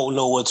don't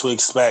know what to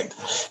expect,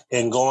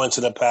 and going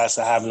to the past,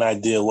 I have an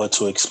idea what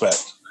to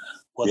expect.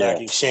 Whether I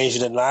can change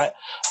it or not,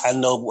 I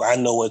know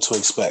what to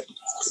expect.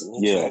 Okay?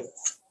 Yeah.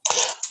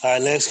 All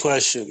right, next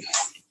question.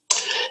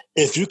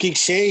 If you could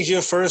change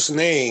your first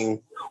name,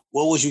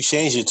 what would you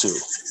change it to?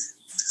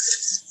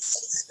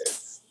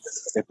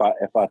 If I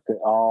could,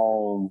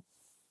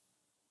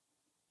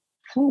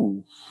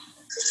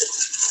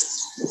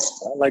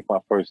 I like my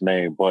first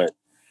name, but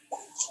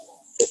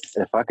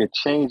if I could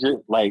change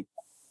it, like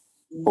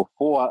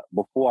before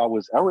I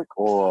was Eric,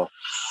 or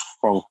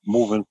from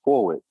moving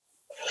forward.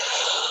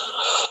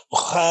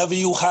 However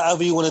you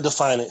want to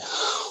define it.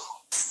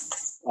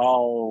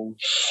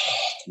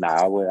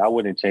 Nah, I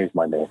wouldn't change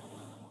my name.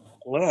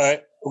 All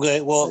right. Okay.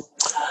 Well,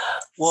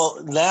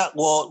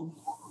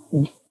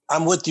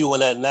 I'm with you on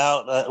that.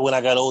 Now, when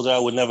I got older, I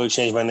would never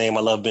change my name.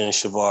 I love being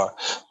Shavar.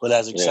 But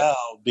as a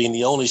child, being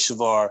the only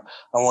Shavar,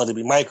 I wanted to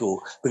be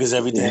Michael because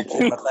everything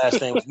in my last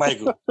name was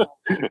Michael.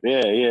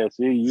 Yeah.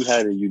 See, you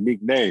had a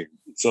unique name.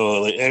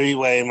 So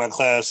everybody in my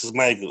class is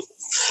Michael.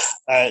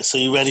 All right. So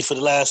you ready for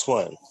the last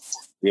one?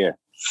 Yeah.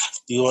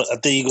 I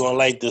think you're going to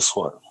like this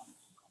one.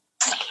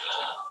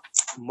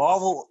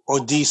 Marvel or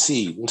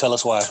DC? And tell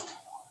us why.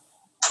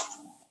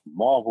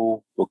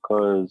 Marvel,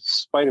 because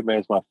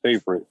Spider-Man's my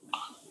favorite.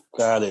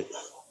 Got it.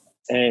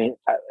 And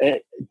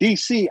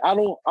DC, I'm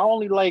not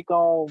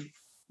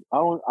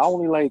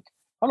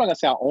gonna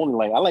say I only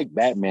like. I like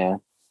Batman.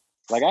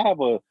 Like, I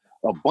have a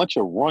bunch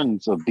of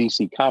runs of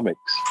DC comics.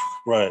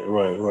 Right.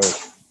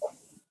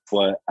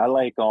 But I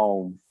like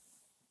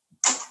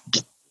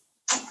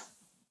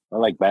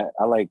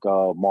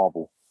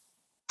Marvel.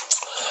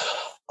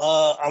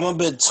 I'm a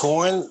bit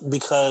torn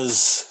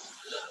because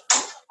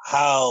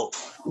how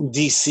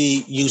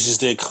DC uses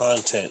their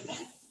content.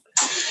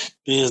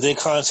 Because their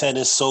content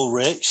is so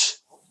rich,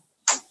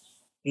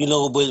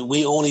 but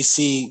we always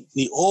see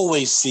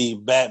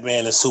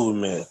Batman and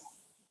Superman.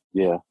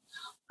 Yeah.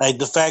 Like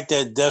the fact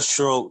that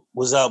Deathstroke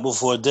was out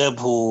before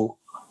Deadpool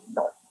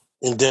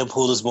and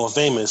Deadpool is more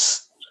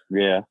famous.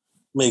 Yeah.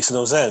 Makes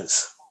no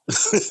sense.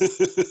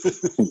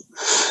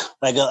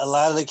 Like a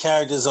lot of the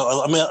characters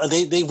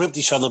they ripped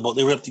each other, but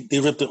they ripped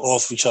it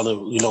off each other,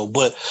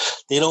 but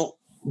they don't.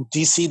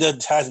 DC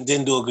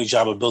didn't do a good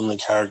job of building the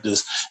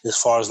characters as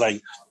far as like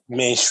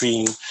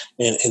mainstream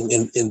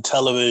in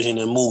television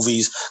and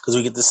movies because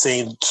we get the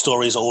same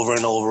stories over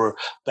and over.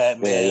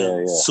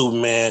 Batman,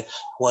 Superman,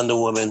 Wonder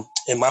Woman.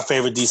 And my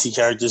favorite DC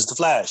character is The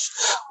Flash,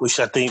 which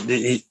I think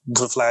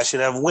the Flash should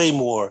have way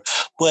more.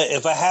 But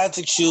if I had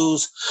to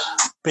choose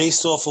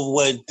based off of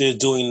what they're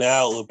doing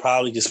now, it would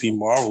probably just be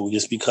Marvel,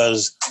 just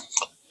because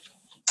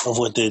of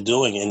what they're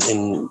doing.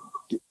 And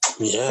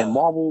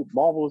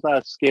Marvel's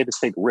not scared to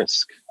take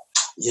risk.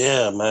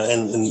 Yeah,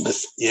 man. And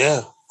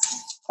yeah.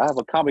 I have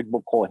a comic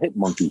book called Hit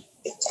Monkey.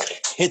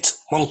 Hit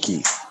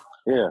Monkey.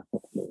 Yeah.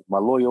 My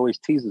lawyer always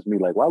teases me,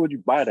 like, why would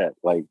you buy that?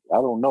 Like,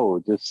 I don't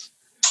know.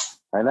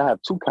 And I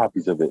have 2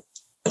 copies of it.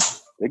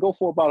 They go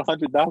for about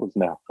 $100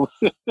 now.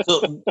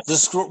 So,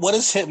 what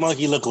does Hit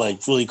Monkey look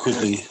like, really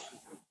quickly?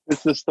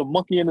 It's just the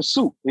monkey in the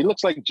suit. He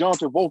looks like John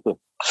Travolta.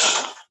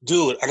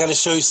 Dude, I got to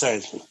show you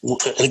something.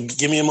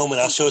 Give me a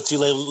moment. I'll show it to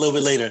you a little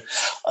bit later.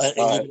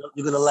 And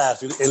you're going to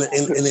laugh.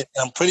 And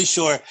I'm pretty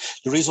sure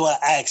the reason why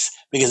I asked,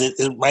 because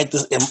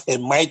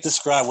it might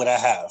describe what I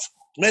have.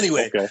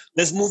 Anyway,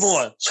 Let's move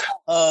on.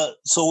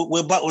 So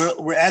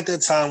we're at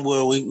that time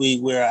where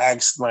we're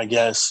asked my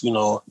guests,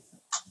 what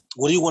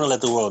do you want to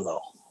let the world know?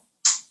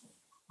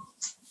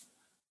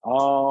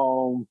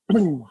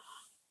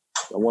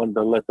 I wanted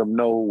to let them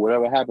know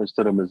whatever happens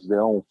to them is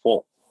their own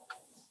fault.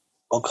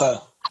 Okay.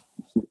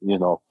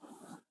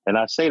 And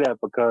I say that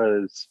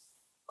because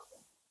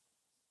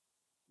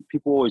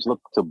people always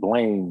look to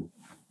blame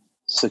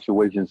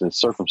situations and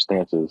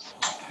circumstances.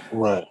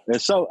 Right.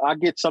 And so I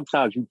get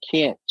sometimes you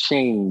can't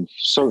change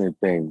certain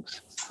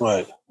things.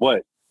 Right.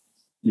 But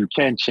you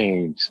can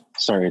change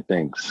certain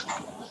things.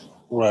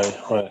 Right.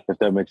 If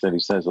that makes any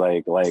sense.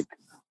 Like,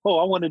 oh,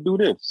 I want to do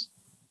this.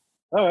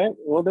 All right,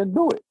 well then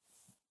do it.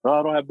 Oh,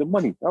 I don't have the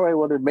money. All right,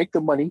 well then make the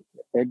money,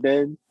 and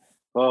then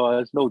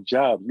there's no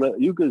job.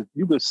 You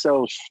could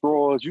sell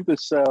straws. You could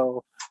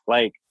sell,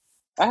 like,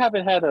 I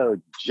haven't had a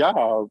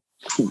job.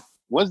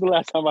 When's the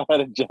last time I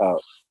had a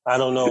job? I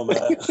don't know,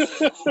 man.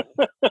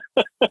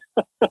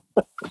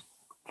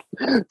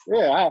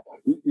 Yeah,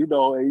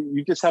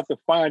 you just have to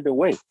find a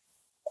way.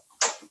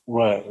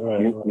 Right.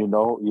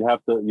 You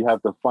have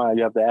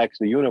to ask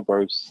the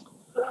universe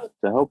to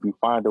help you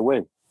find a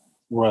way.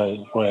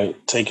 Right.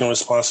 Taking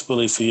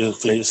responsibility for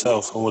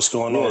yourself and what's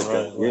going on.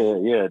 Right.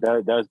 Yeah.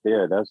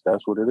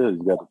 That's what it is.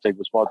 You got to take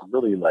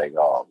responsibility. Like,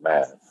 oh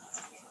man,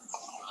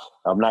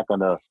 I'm not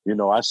gonna.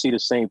 I see the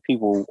same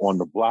people on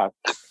the block.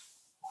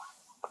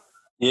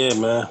 Yeah,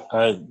 man.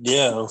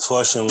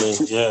 Unfortunately,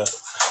 yeah.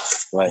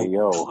 Like,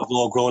 yo,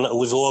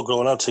 we've all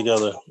grown up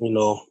together.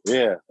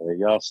 Yeah,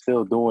 y'all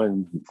still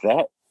doing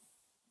that.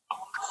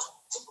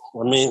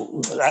 I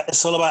mean,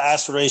 it's all about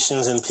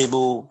aspirations and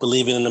people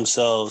believing in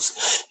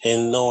themselves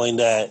and knowing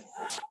that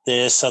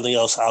there's something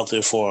else out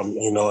there for them,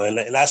 and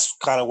that's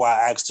kind of why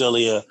I asked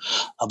earlier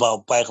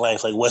about bike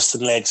life, like what's the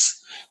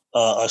next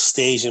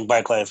stage in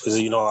bike life? Because,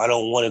 I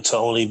don't want it to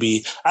only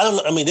be,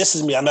 this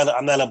is me. I'm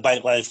not a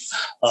bike life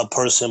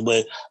person,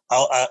 but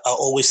I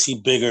always see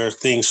bigger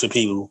things for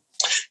people,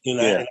 And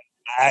I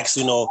ask,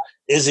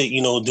 is it,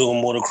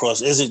 doing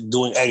motocross? Is it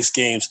doing X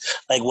Games?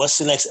 Like, what's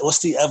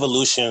the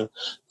evolution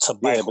to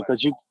bike? Yeah,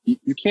 because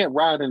you can't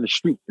ride in the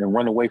street and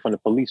run away from the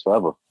police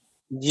forever.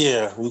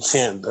 Yeah, you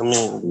can't. I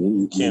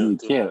mean, you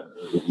can't.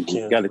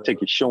 You got to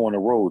take your show on the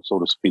road, so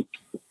to speak.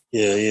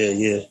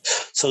 Yeah.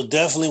 So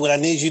definitely what I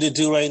need you to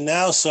do right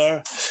now,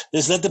 sir,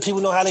 is let the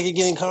people know how they can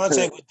get in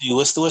contact with you.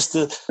 What's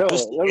the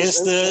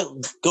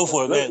go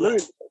for it.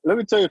 Let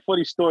me tell you a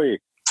funny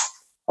story.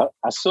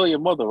 I saw your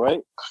mother,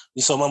 right?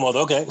 You saw my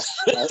mother, okay.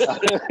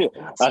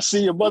 I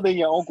see your mother and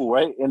your uncle,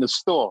 right, in the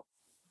store.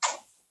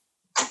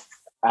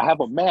 I have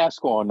a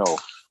mask on, though.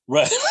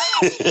 Right.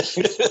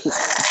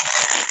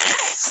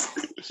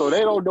 So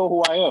they don't know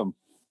who I am.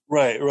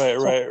 Right.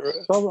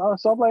 So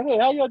I'm like, hey,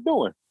 how y'all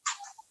doing?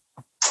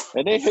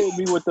 And they hit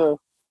me with the,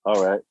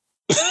 all right.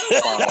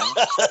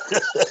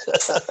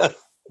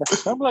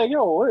 I'm like,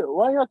 yo,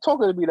 why y'all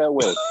talking to me that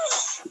way?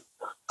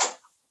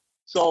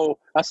 So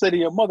I said to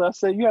your mother, I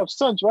said, you have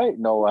sons, right?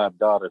 No, I have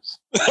daughters.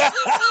 I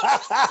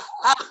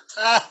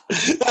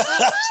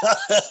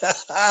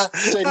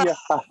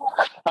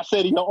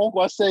said to your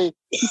uncle, I say,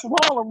 you from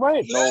Harlem,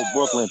 right? No,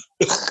 Brooklyn.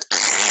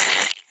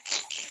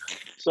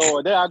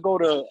 So then I go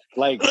to,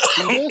 like,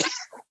 do this,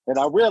 and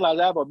I realize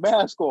I have a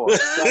mask on.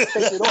 So I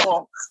take it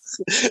off.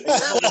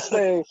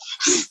 And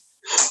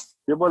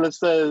your mother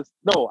says,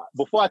 no,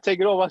 before I take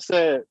it off, I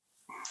said,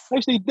 I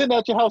actually dinner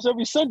at your house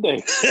every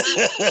Sunday.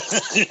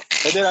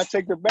 And then I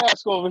take the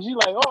mask off, and she's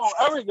like, oh,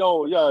 Eric,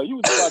 yeah, you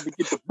was about to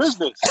get the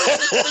business.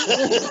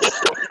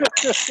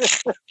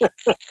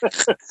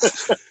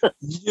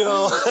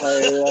 Yo.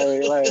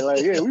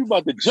 like, yeah, we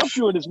about to jump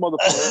you in this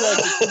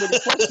motherfucker.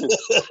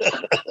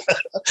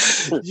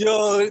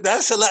 Yo,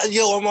 that's a lot.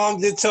 Yo, my mom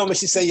did tell me,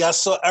 she said, yeah, I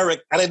saw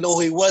Eric. I didn't know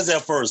who he was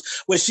at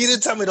first. Well, she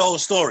didn't tell me the whole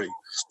story.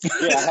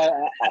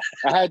 Yeah,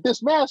 I had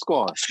this mask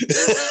on. She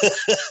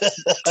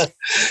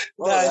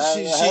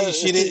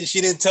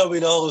didn't tell me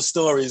the whole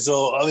story.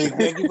 So I mean,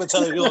 thank you for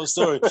telling me the whole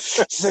story.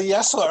 She said, "Yeah,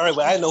 I saw Eric,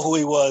 but I didn't know who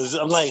he was."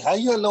 I'm like, "How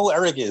you know who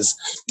Eric is?"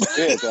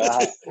 Yeah,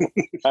 I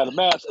had a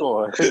mask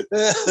on. She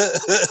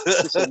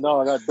said,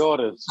 "No, I got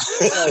daughters."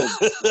 Like,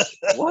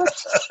 what?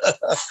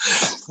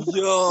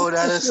 Yo,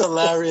 that is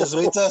hilarious.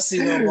 Wait till I see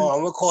no more.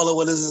 I'm gonna call her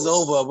when this is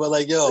over. But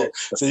like, yo,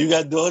 so you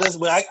got daughters?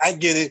 But I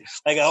get it.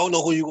 Like, I don't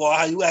know who you are.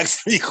 How you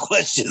ask me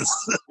questions?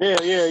 Yeah.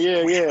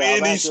 We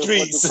in these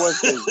streets.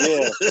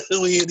 Yeah,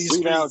 we in these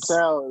streets.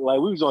 Downtown. Like,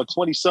 we was on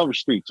 27th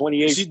Street,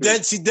 28th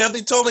Street. She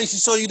definitely told me she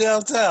saw you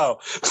downtown.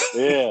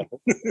 Yeah.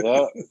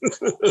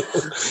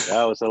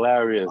 That was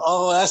hilarious.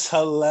 Oh, that's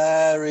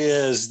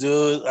hilarious,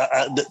 dude.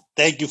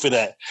 Thank you for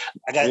that.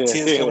 I got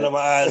tears coming out my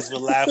eyes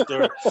with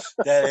laughter.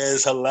 That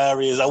is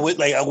hilarious. I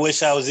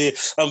wish I was here.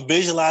 I'm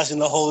visualizing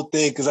the whole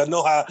thing because I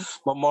know how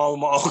my mom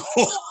and my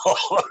uncle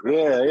are.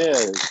 Yeah.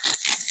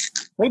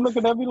 They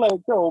looking at me like,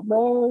 yo,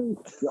 man,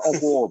 your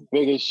uncle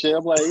big as shit.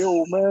 I'm like,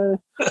 yo, man,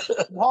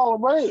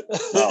 Harlem, right?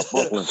 Nah,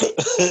 Brooklyn.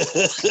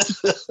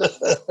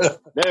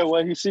 Then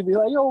when he see me,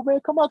 like, yo,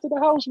 man, come out to the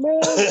house, man.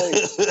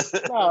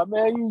 Like, nah,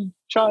 man, you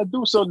trying to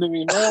do something to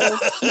me, man.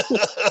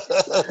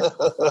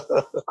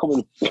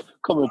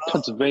 Come in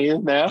Pennsylvania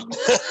now.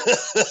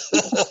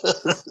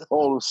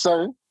 All of a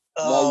sudden.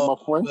 Now you my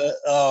friend.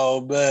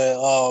 Oh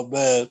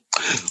man.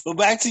 Well,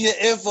 back to your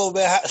info,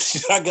 man.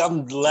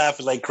 I'm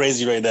laughing like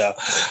crazy right now.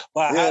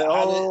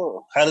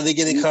 How did they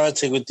get in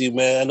contact with you,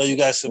 man? I know you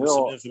got some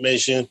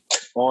information.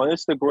 On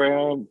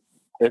Instagram,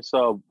 it's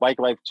Bike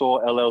Life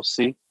Tour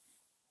LLC.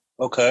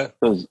 Okay.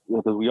 Because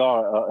we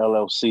are a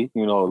LLC, a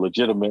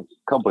legitimate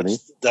company.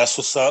 That's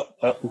what's up.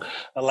 I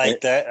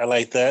like that.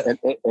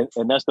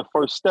 And that's the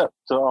first step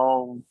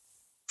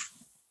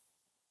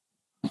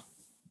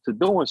to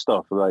doing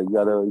stuff. Like you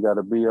gotta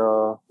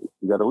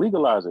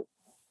legalize it.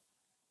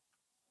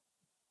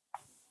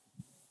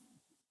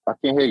 I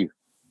can't hear you.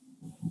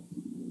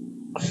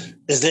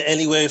 Is there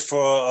any way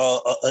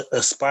for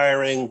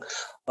aspiring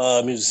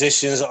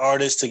musicians,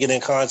 artists to get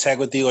in contact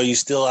with you? Are you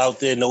still out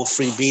there? No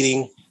free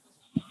beating?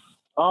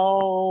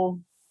 The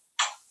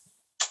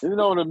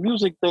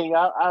music thing.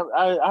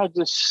 I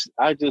just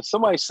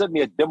somebody sent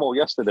me a demo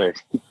yesterday.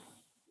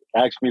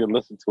 Asked me to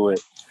listen to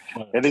it,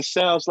 and it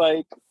sounds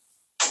like.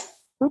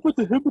 Like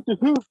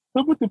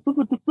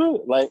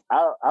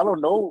I don't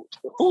know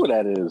who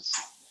that is.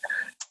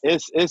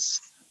 It's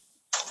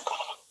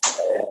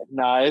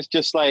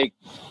just like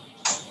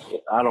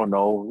I don't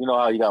know. You know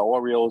how you got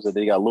Oreos and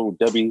they got Little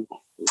Debbie.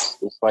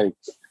 It's like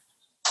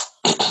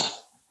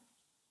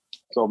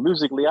so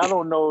musically. I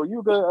don't know.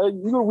 You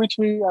can reach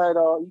me at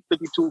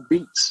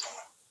E52Beats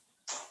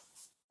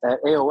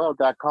at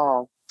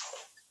AOL.com.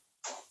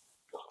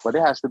 But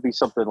it has to be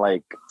something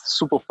like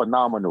super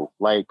phenomenal.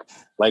 Like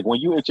when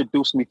you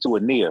introduced me to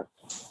Ania.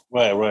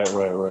 Right.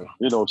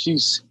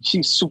 She's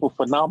super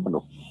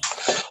phenomenal.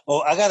 Oh,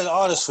 I got an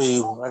artist for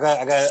you. I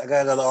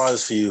got another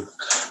artist for you.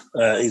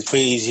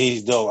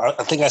 He's dope.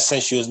 I think I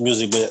sent you his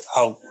music, but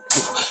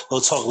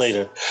we'll talk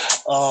later.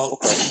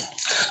 Okay.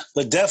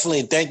 But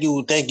definitely, thank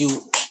you,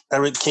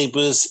 Eric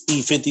Capers,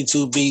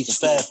 E52Beats,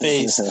 Fat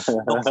Face,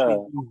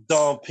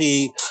 Don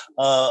P,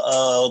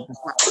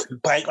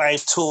 Bike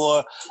Life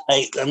Tour.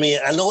 I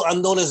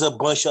know there's a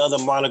bunch of other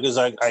monikers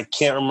I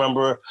can't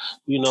remember.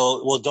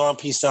 Don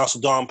P stands for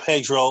Don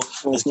Pedro.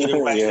 Let's get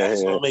it right.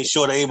 So make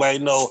sure that everybody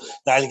know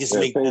that I didn't just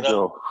make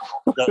Pedro.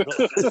 that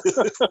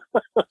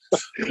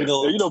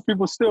up.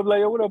 People still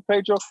like, what up,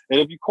 Pedro?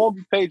 And if you call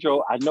me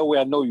Pedro, I know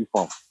where I know you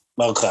from.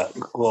 Okay,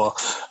 well,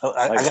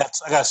 I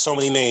got so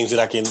many names that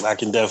I can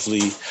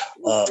definitely.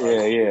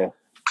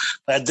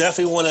 I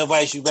definitely want to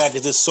invite you back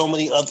because there's so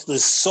many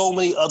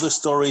other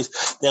stories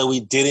that we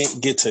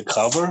didn't get to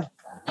cover.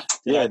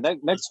 Yeah,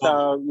 next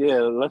time,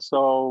 let's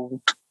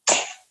I'll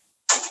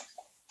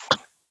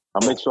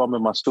make sure I'm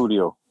in my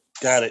studio.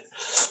 Got it.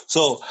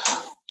 So.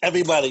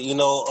 Everybody, he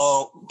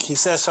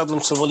said some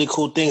really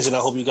cool things, and I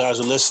hope you guys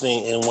are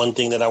listening. And one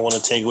thing that I want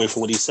to take away from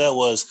what he said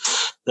was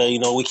that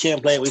we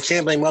can't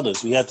blame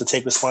others. We have to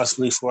take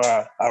responsibility for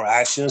our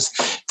actions,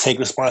 take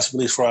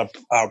responsibility for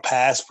our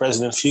past,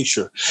 present, and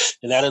future,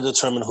 and that'll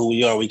determine who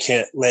we are. We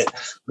can't let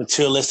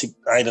materialistic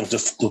items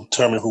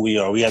determine who we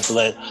are. We have to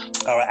let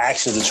our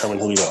actions determine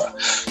who we are.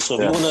 So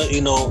if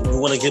you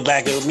want to get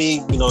back at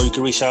me, you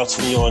can reach out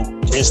to me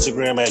on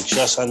Instagram at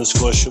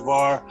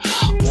just_Shavar,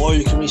 or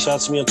you can reach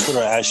out to me on Twitter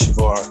at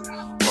Shavar,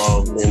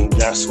 and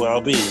that's where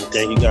I'll be.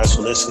 Thank you guys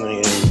for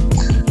listening,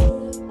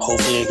 and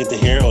hopefully I get to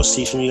hear or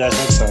see from you guys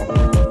next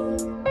time.